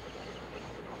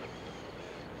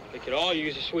 They could all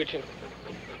use a switching.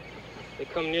 They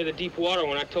come near the deep water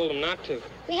when I told them not to.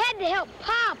 We had to help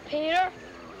Pa, Peter.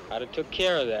 I'd have took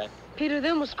care of that. Peter,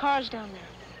 them was cars down there.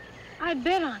 I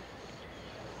bet on it.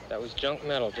 That was junk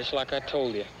metal, just like I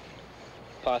told you.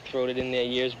 Pa throwed it in there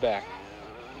years back.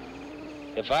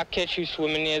 If I catch you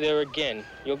swimming near there again,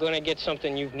 you're gonna get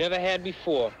something you've never had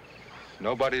before.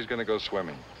 Nobody's gonna go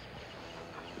swimming.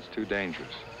 It's too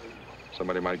dangerous.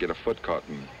 Somebody might get a foot caught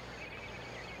in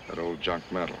that old junk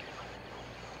metal.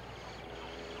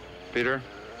 Peter,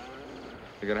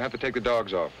 you're gonna have to take the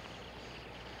dogs off.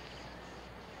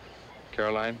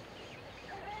 Caroline,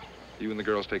 you and the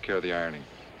girls take care of the ironing.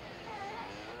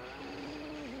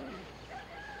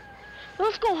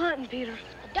 Let's go hunting, Peter.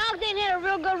 The dogs ain't had a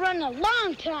real good run in a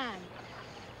long time.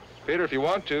 Peter, if you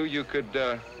want to, you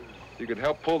could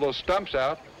help pull those stumps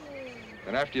out.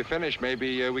 And after you finish,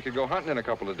 maybe we could go hunting in a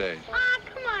couple of days. Ah,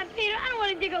 come on, Peter. I don't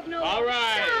want to dig up no... All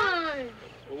right. Come on.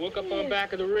 We'll Look up on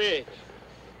back of the ridge.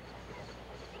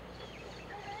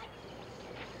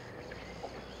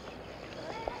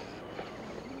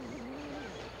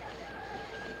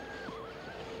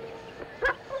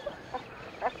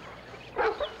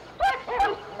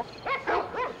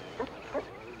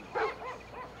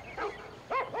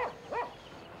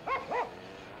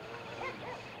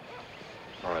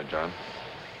 All right, John.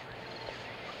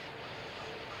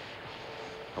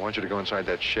 I want you to go inside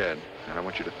that shed, and I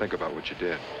want you to think about what you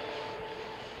did.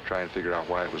 Try and figure out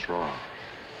why it was wrong.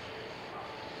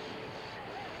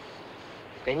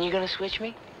 Then you gonna switch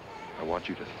me? I want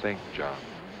you to think, John.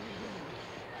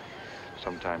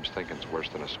 Sometimes thinking's worse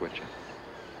than a switching.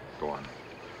 Go on.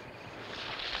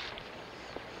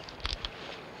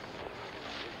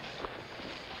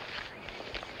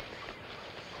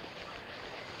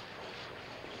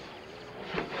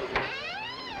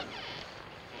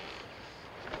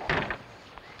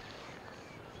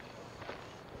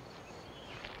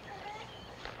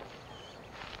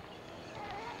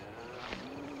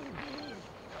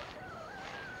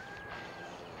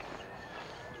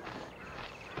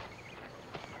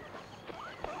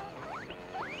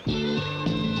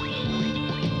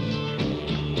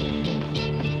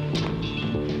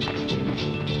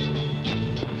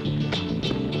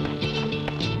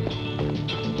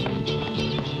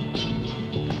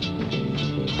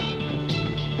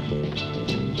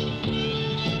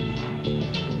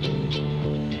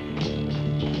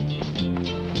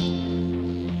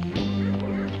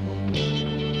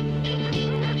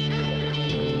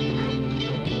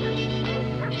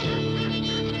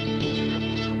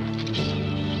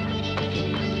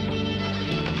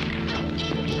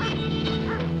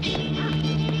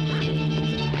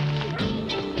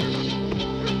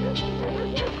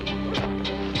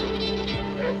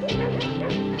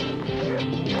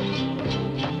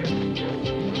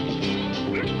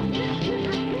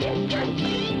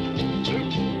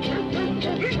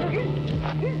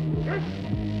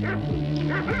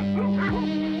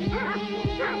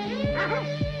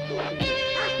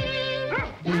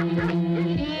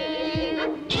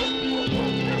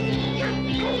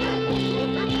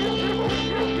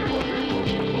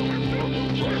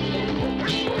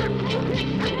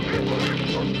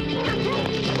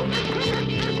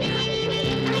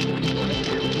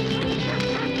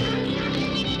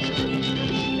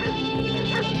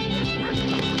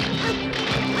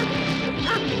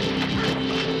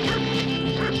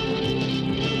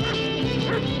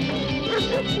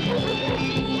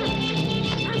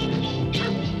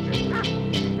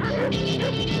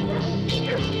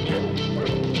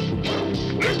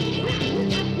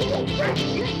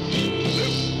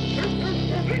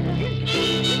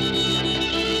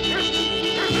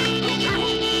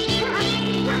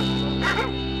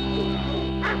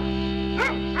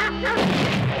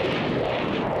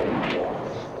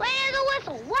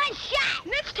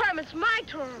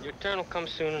 Your turn will come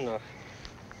soon enough.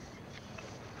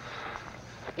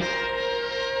 Here's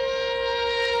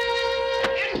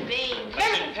beans.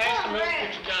 Pass the milk,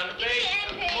 put you down the base.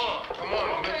 Come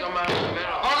on, get some out of the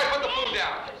middle. All right, put the food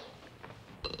down.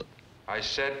 I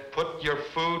said put your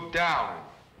food down.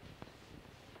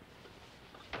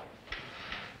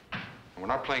 We're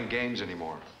not playing games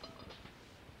anymore.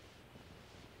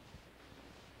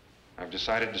 I've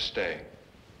decided to stay.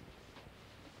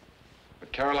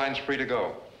 But Caroline's free to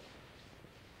go.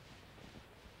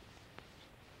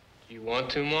 You want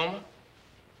to, Mama?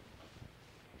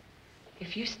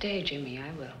 If you stay, Jimmy,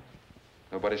 I will.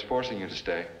 Nobody's forcing you to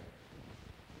stay.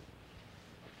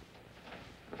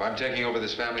 If I'm taking over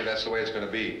this family, that's the way it's going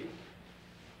to be.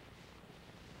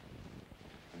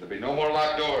 And there'll be no more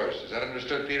locked doors. Is that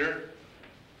understood, Peter?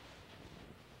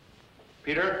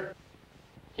 Peter?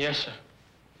 Yes, sir.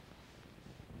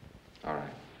 All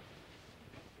right.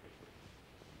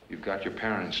 You've got your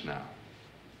parents now.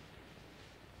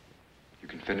 You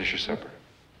can finish your supper.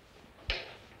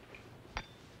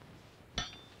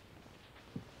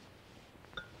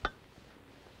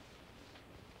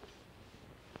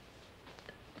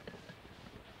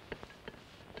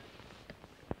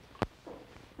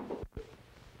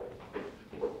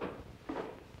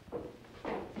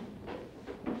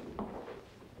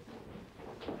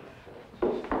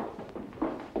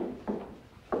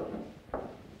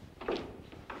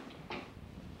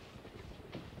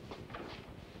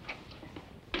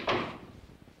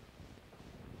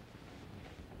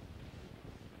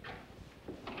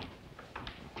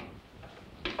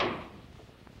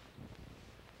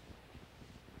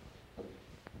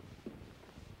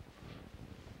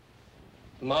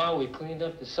 Ma, we cleaned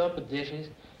up the supper dishes.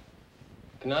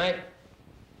 Good night.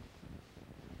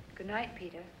 Good night,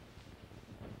 Peter.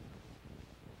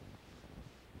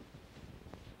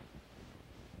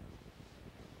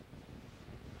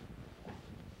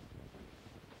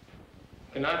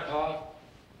 Good night, Pa.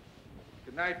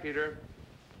 Good night, Peter.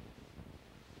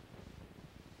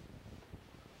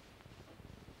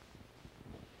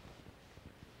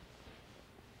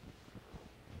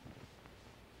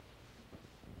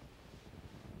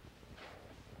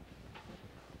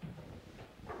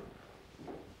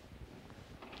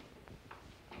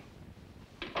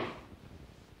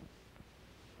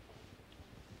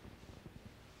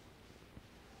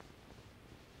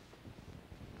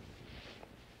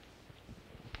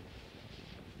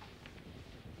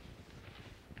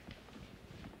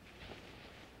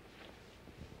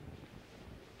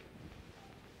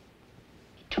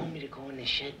 Told me to go in the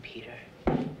shed, Peter.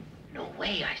 No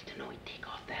way I used to know he'd take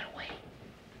off that way.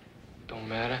 Don't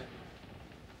matter.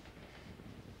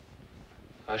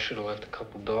 I should have left a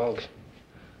couple dogs.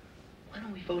 Why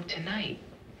don't we vote tonight?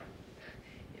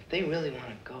 If they really want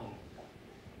to go.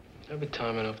 There'll be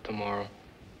time enough tomorrow.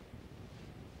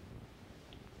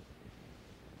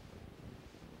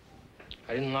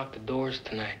 I didn't lock the doors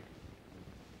tonight.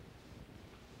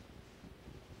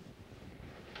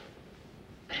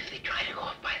 But if they try to go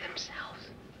off by themselves,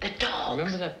 the dogs.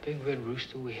 Remember that big red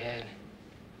rooster we had?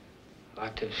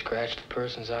 Like to have scratched a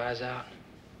person's eyes out?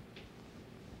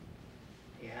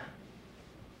 Yeah?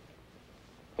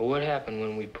 Well, what happened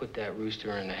when we put that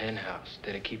rooster in the hen house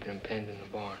instead of keeping him penned in the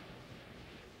barn?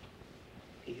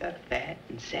 He got fat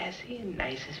and sassy and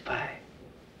nice as pie.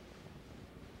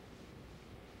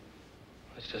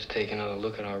 Let's just take another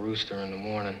look at our rooster in the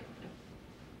morning.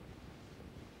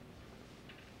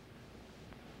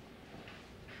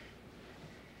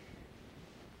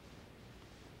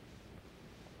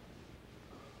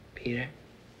 Peter,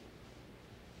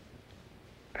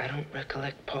 I don't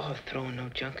recollect Pa throwing no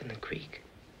junk in the creek.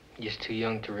 You're too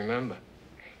young to remember.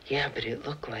 Yeah, but it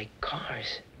looked like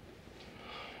cars.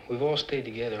 We've all stayed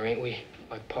together, ain't we?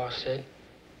 Like Pa said.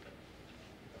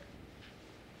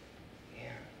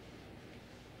 Yeah.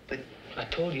 But I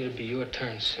told you it'd be your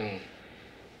turn soon.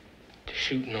 To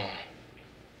shoot and all.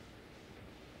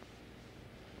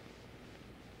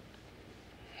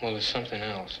 Well, there's something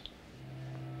else.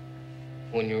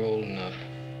 When you're old enough.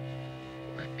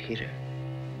 What, Peter?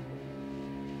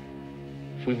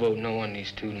 If we vote no on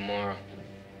these two tomorrow,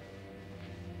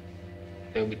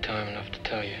 there'll be time enough to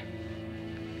tell you.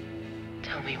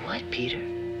 Tell me what, Peter?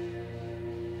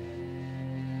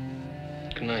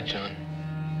 Good night, John.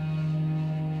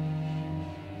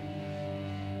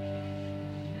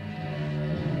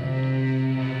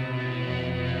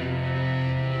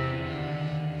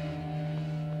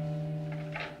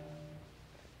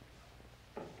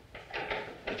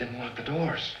 They didn't lock the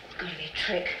doors. It's going to be a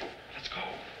trick. Let's go.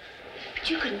 But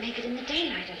you couldn't make it in the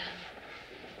daylight alone.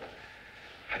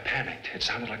 I panicked. It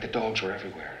sounded like the dogs were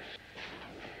everywhere.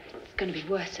 It's going to be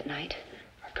worse at night.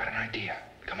 I've got an idea.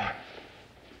 Come on.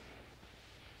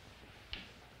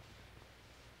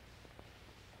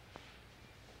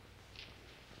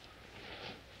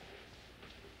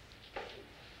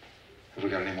 Have we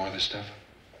got any more of this stuff?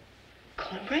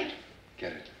 Cornbread?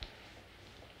 Get it.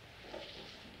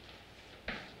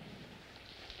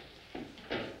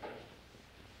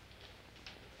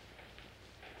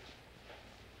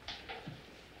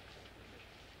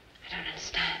 I don't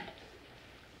understand.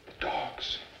 The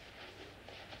dogs.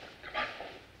 Come on.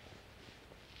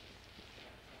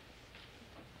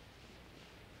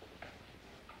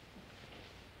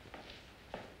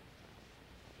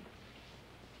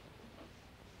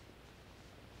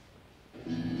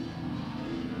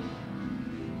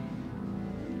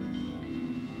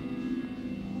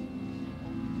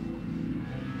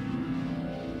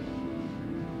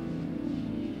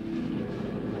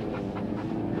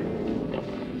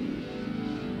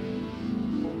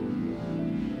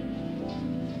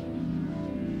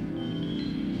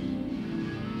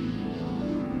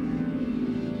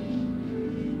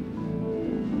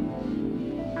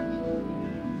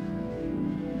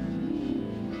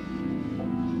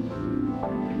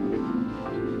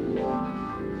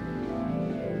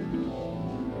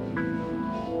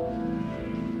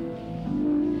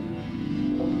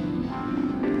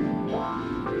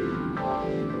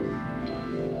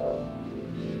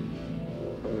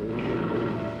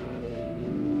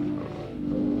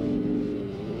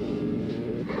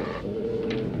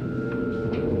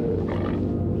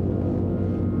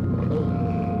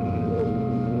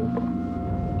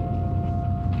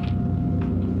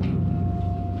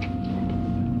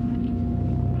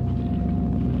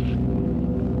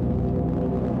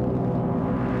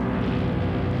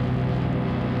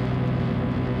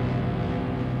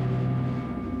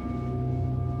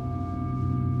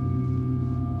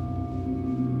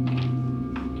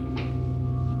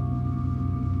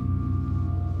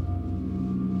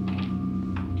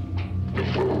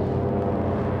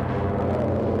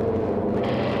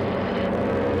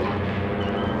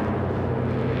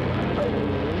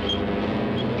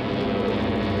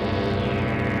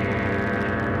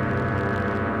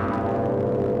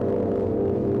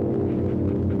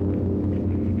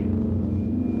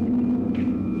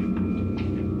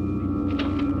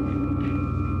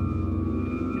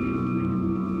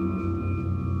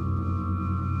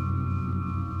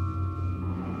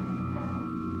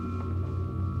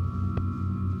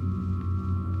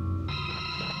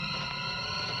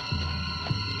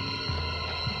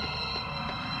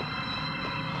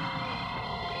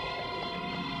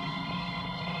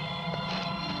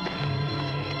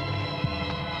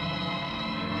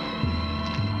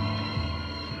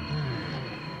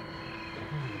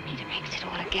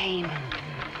 game.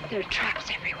 There are traps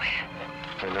everywhere.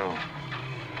 I know.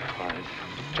 Clyde,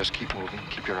 just keep moving,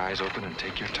 keep your eyes open, and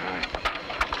take your time.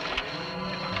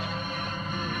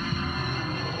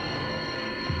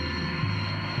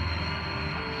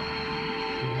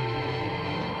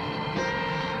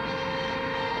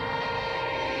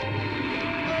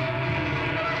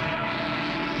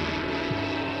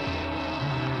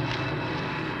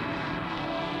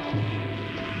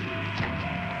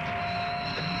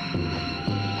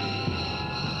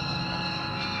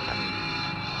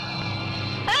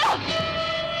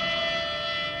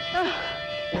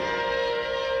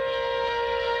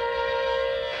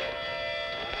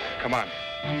 Come on.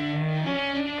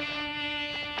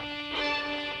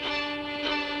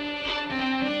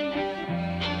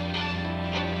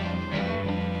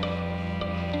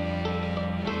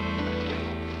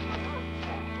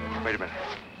 Wait a minute.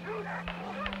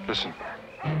 Listen.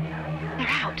 They're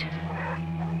out.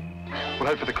 We'll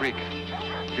head for the creek.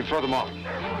 You can throw them off.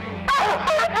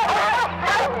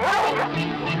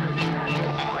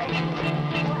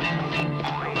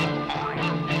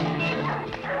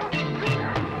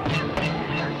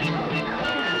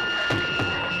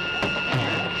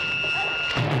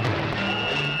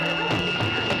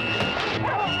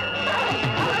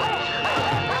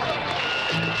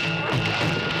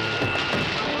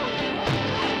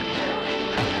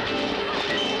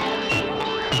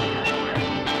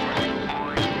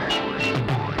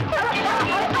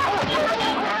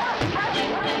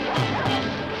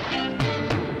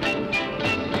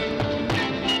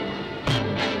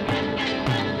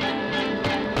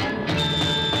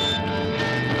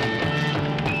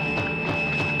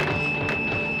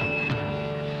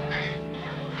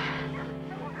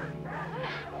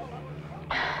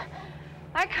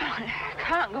 I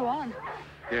can't go on.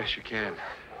 Yes, you can.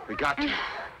 We got to.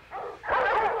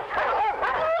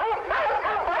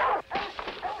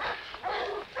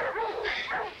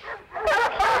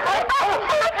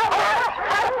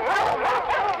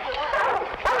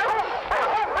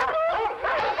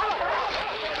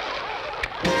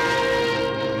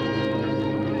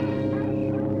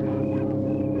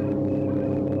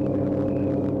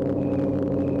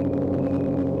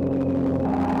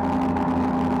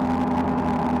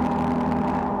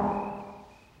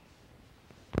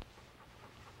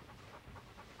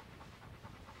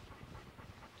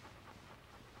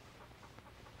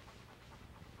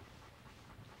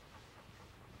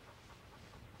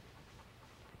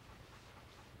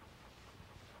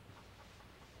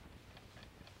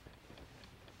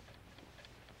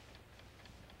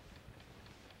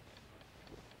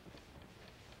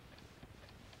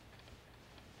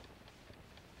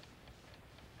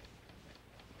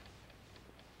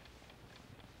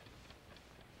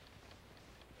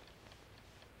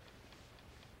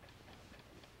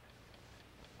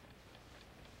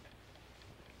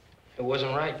 It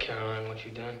wasn't right, Caroline, what you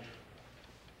done.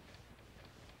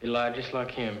 You lied just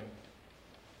like him.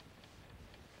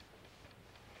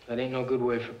 That ain't no good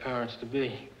way for parents to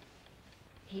be.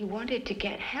 He wanted to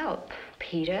get help,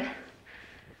 Peter.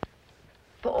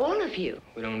 For all of you.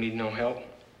 We don't need no help,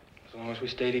 as long as we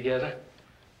stay together.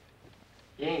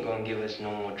 You ain't gonna give us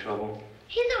no more trouble.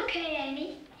 He's okay, ain't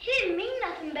he? He didn't mean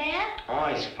nothing bad.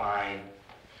 Oh, he's fine.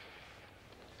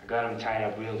 I got him tied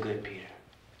up real good, Peter.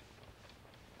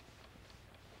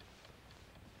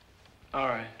 All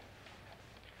right.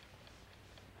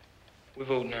 We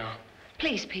vote now.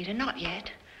 Please, Peter, not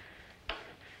yet.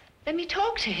 Let me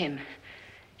talk to him.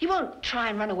 He won't try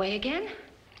and run away again.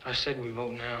 I said we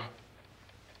vote now.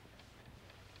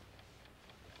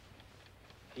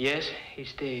 Yes, he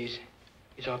stays.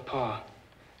 He's our pa.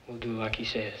 We'll do like he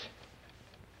says.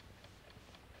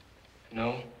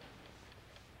 No.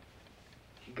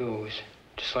 He goes,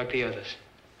 just like the others.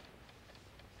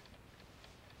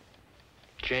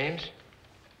 James?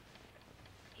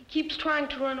 He keeps trying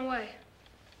to run away.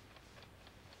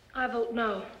 I vote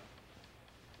no.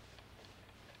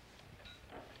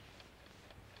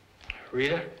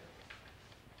 Rita?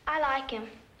 I like him.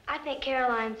 I think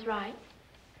Caroline's right.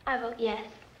 I vote yes.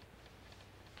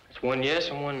 It's one yes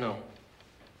and one no.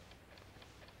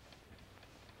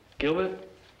 Gilbert?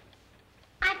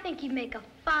 I think he'd make a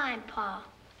fine pa.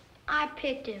 I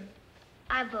picked him.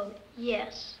 I vote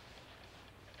yes.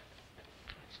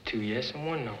 It's two yes and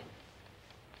one no.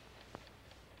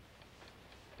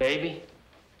 Baby?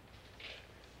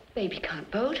 Baby can't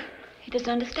vote. He doesn't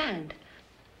understand.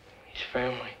 He's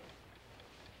family.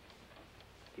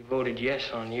 He voted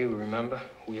yes on you, remember?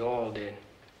 We all did.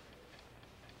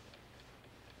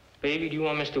 Baby, do you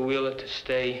want Mr. Wheeler to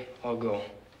stay or go?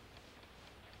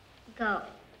 Go.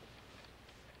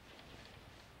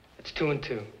 It's 2 and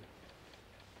 2.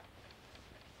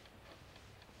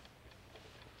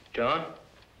 John?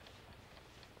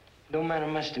 Don't matter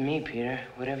much to me, Peter.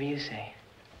 Whatever you say.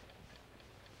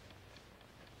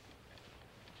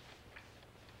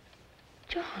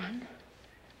 John,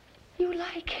 you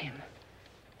like him.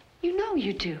 You know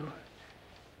you do.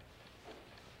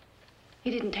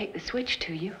 He didn't take the switch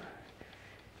to you.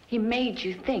 He made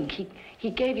you think. He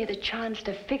gave you the chance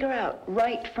to figure out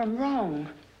right from wrong.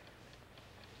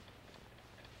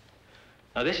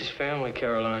 Now, this is family,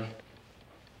 Caroline.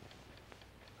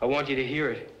 I want you to hear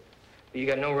it, but you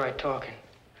got no right talking.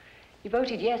 You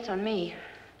voted yes on me.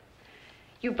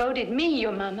 You voted me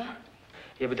your mama.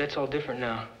 Yeah, but that's all different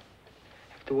now.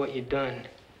 After what you've done.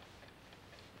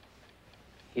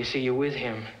 You see, you're with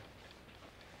him.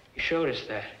 You showed us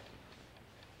that.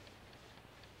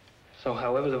 So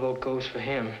however the vote goes for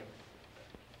him.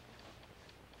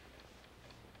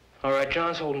 All right,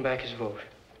 John's holding back his vote.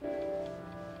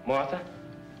 Martha?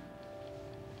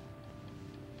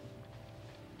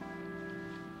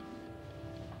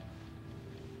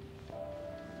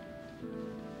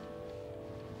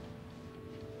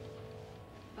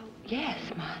 Oh, yes,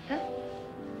 Martha.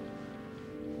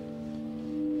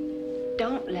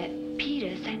 Don't let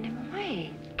Peter send him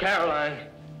away. Caroline.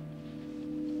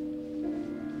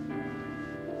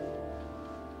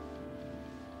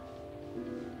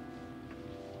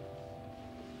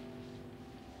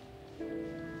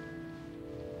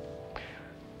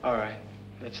 All right,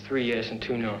 that's 3 yes and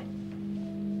 2 no.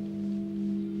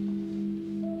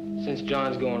 Since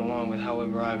John's going along with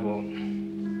however I vote,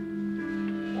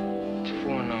 it's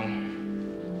 4 no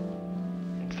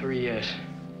and 3 yes.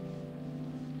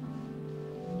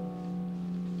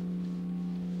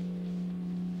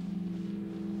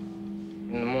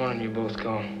 In the morning, you both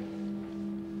go.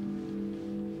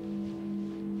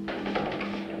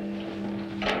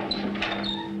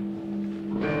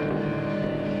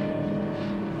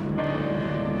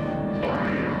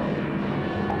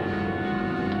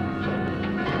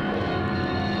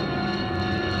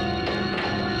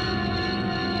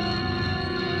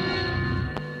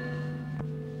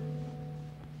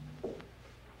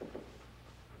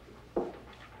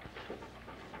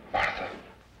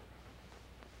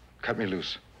 Cut me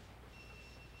loose.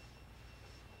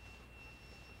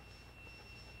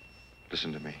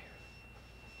 Listen to me.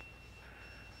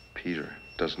 Peter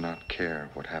does not care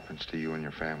what happens to you and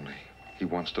your family. He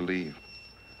wants to leave.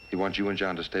 He wants you and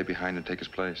John to stay behind and take his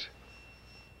place.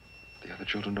 The other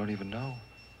children don't even know.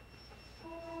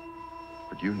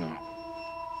 But you know.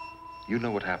 You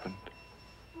know what happened.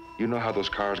 You know how those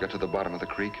cars got to the bottom of the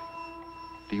creek.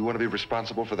 Do you want to be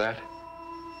responsible for that?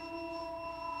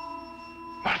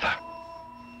 Martha,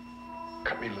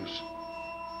 cut me loose.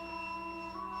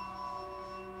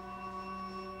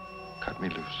 Cut me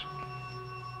loose.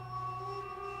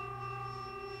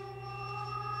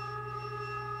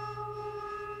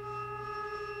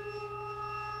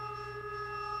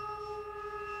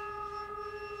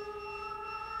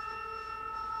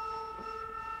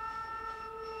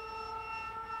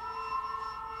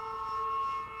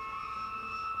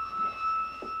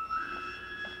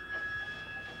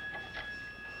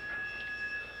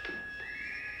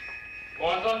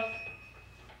 Martha?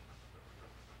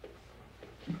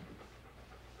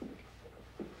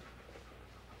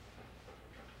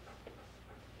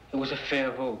 It was a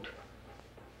fair vote.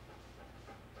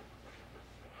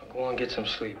 I'll go on and get some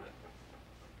sleep.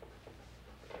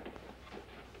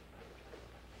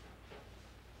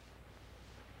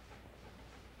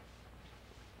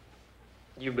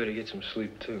 You better get some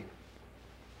sleep, too.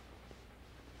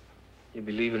 You'll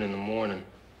be leaving in the morning.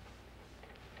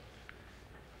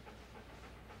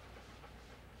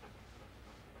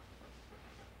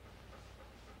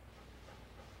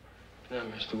 Now,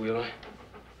 Mr. Wheeler.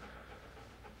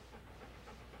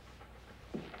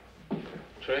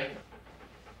 Trey?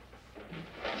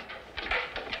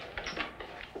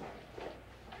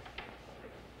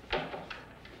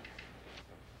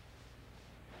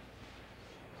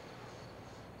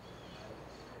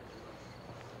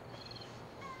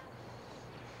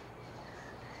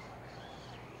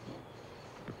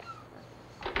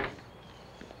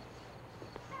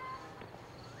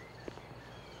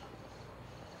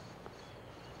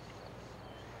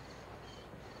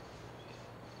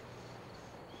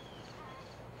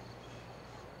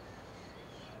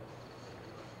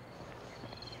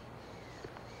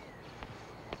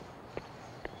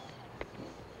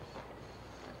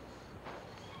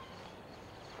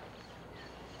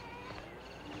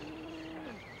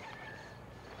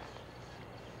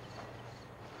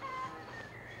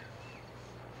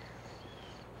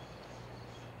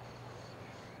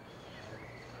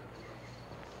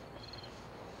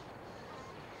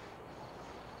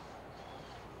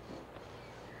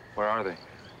 Where are they?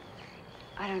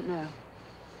 I don't know.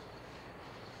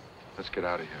 Let's get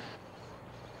out of here.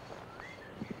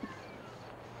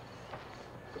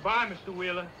 Goodbye, Mr.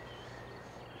 Wheeler.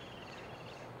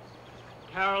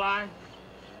 Caroline.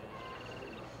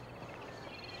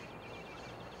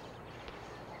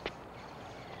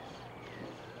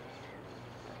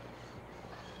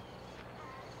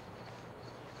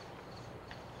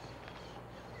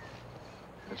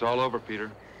 It's all over,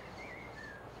 Peter.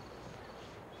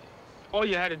 All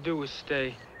you had to do was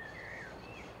stay.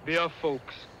 Be our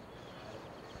folks.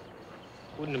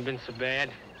 Wouldn't have been so bad.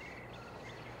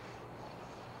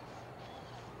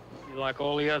 You're like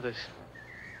all the others.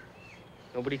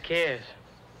 Nobody cares.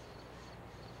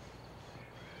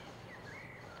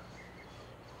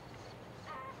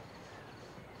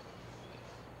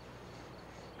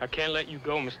 I can't let you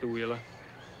go, Mr. Wheeler.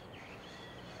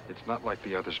 It's not like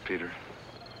the others, Peter.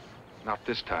 Not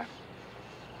this time.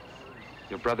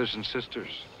 Your brothers and sisters,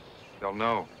 they'll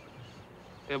know.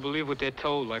 They'll believe what they're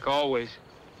told, like always.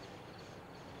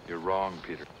 You're wrong,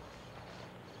 Peter.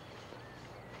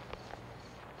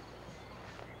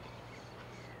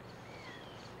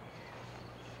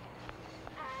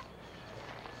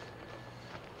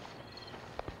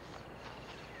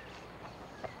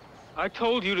 I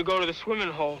told you to go to the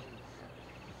swimming hole.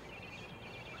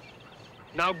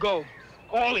 Now go,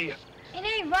 all of you. It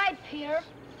ain't right, Peter.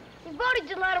 We voted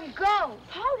to let him go.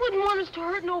 Paul wouldn't want us to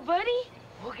hurt nobody.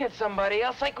 We'll get somebody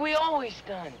else like we always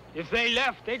done. If they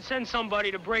left, they'd send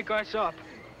somebody to break us up.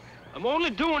 I'm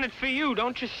only doing it for you,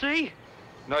 don't you see?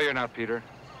 No, you're not, Peter.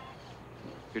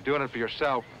 You're doing it for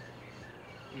yourself.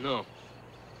 No.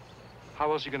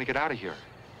 How else are you going to get out of here?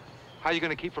 How are you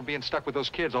going to keep from being stuck with those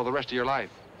kids all the rest of your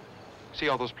life? See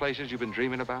all those places you've been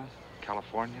dreaming about?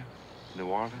 California, New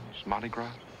Orleans, Mardi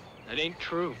Gras? That ain't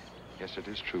true. Yes, it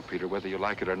is true, Peter. Whether you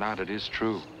like it or not, it is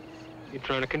true. You're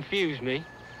trying to confuse me.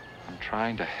 I'm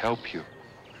trying to help you.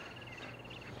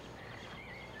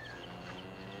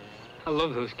 I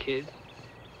love those kids.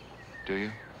 Do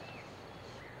you?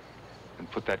 Then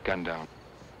put that gun down.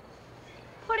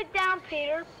 Put it down,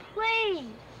 Peter, please.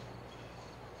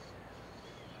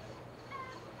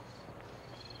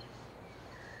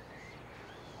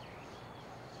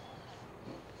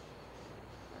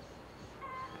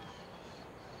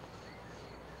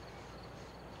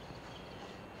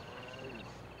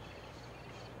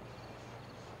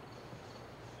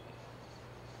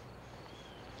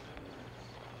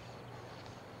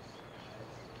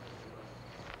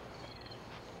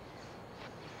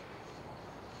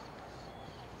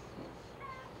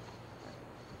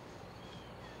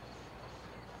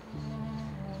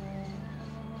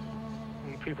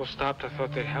 People stopped, I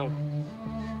thought they'd help.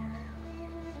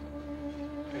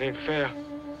 It ain't fair.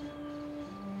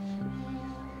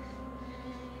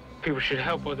 People should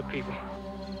help other people.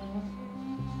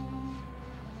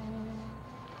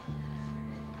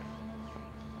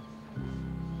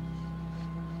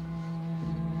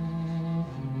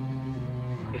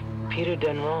 If Peter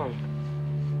done wrong,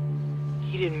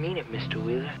 he didn't mean it, Mr.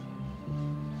 Wheeler.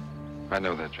 I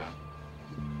know that, John.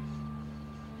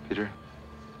 Peter,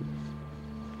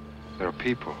 there are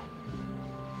people,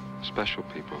 special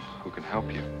people, who can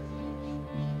help you.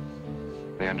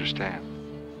 They understand.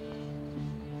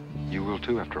 You will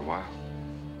too after a while.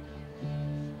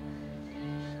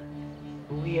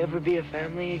 Will we ever be a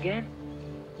family again?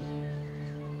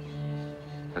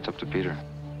 That's up to Peter.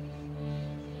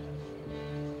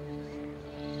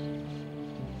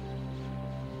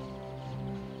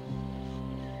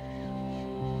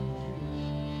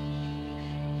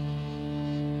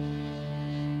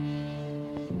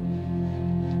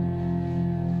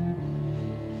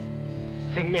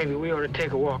 I think maybe we ought to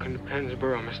take a walk into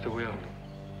Pennsboro, Mr. Wheeler.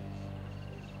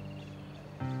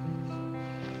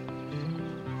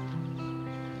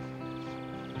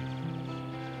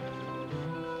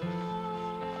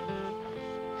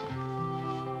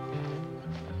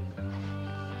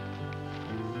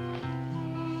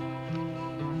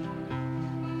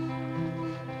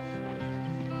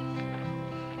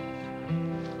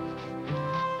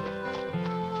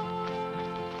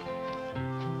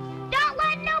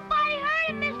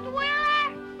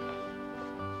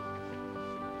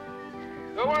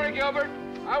 Don't worry, Gilbert.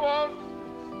 I won't.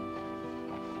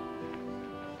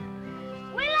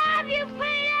 We love you,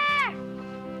 Peter!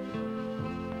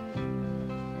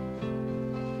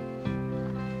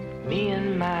 Me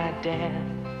and my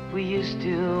dad, we used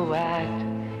to act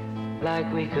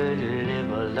like we could live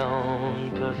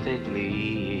alone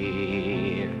perfectly.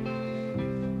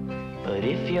 But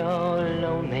if you're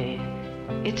lonely,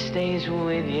 it stays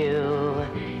with you,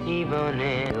 even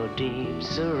in your deep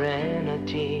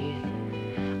serenity.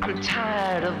 I'm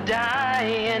tired of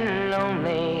dying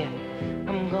lonely.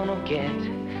 I'm gonna get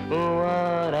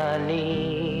what I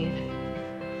need.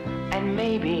 And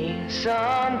maybe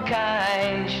some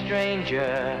kind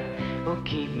stranger will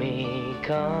keep me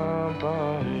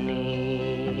company.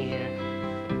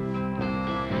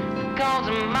 Cause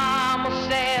Mama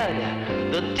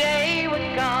said the day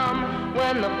would come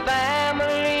when the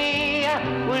family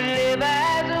would live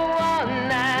as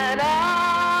one, and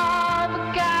all the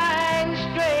kind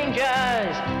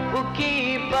strangers will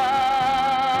keep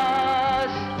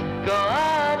us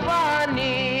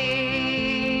company.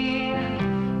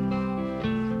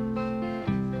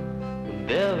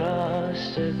 There are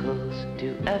circles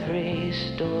to every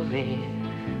story,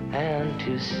 and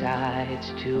two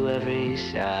sides to every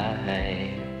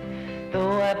side.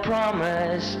 Though I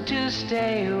promised to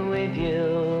stay with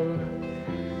you,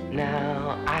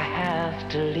 now I have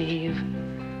to leave.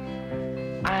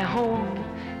 I hope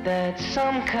that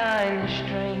some kind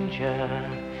stranger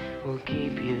will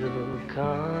keep you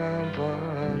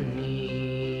company.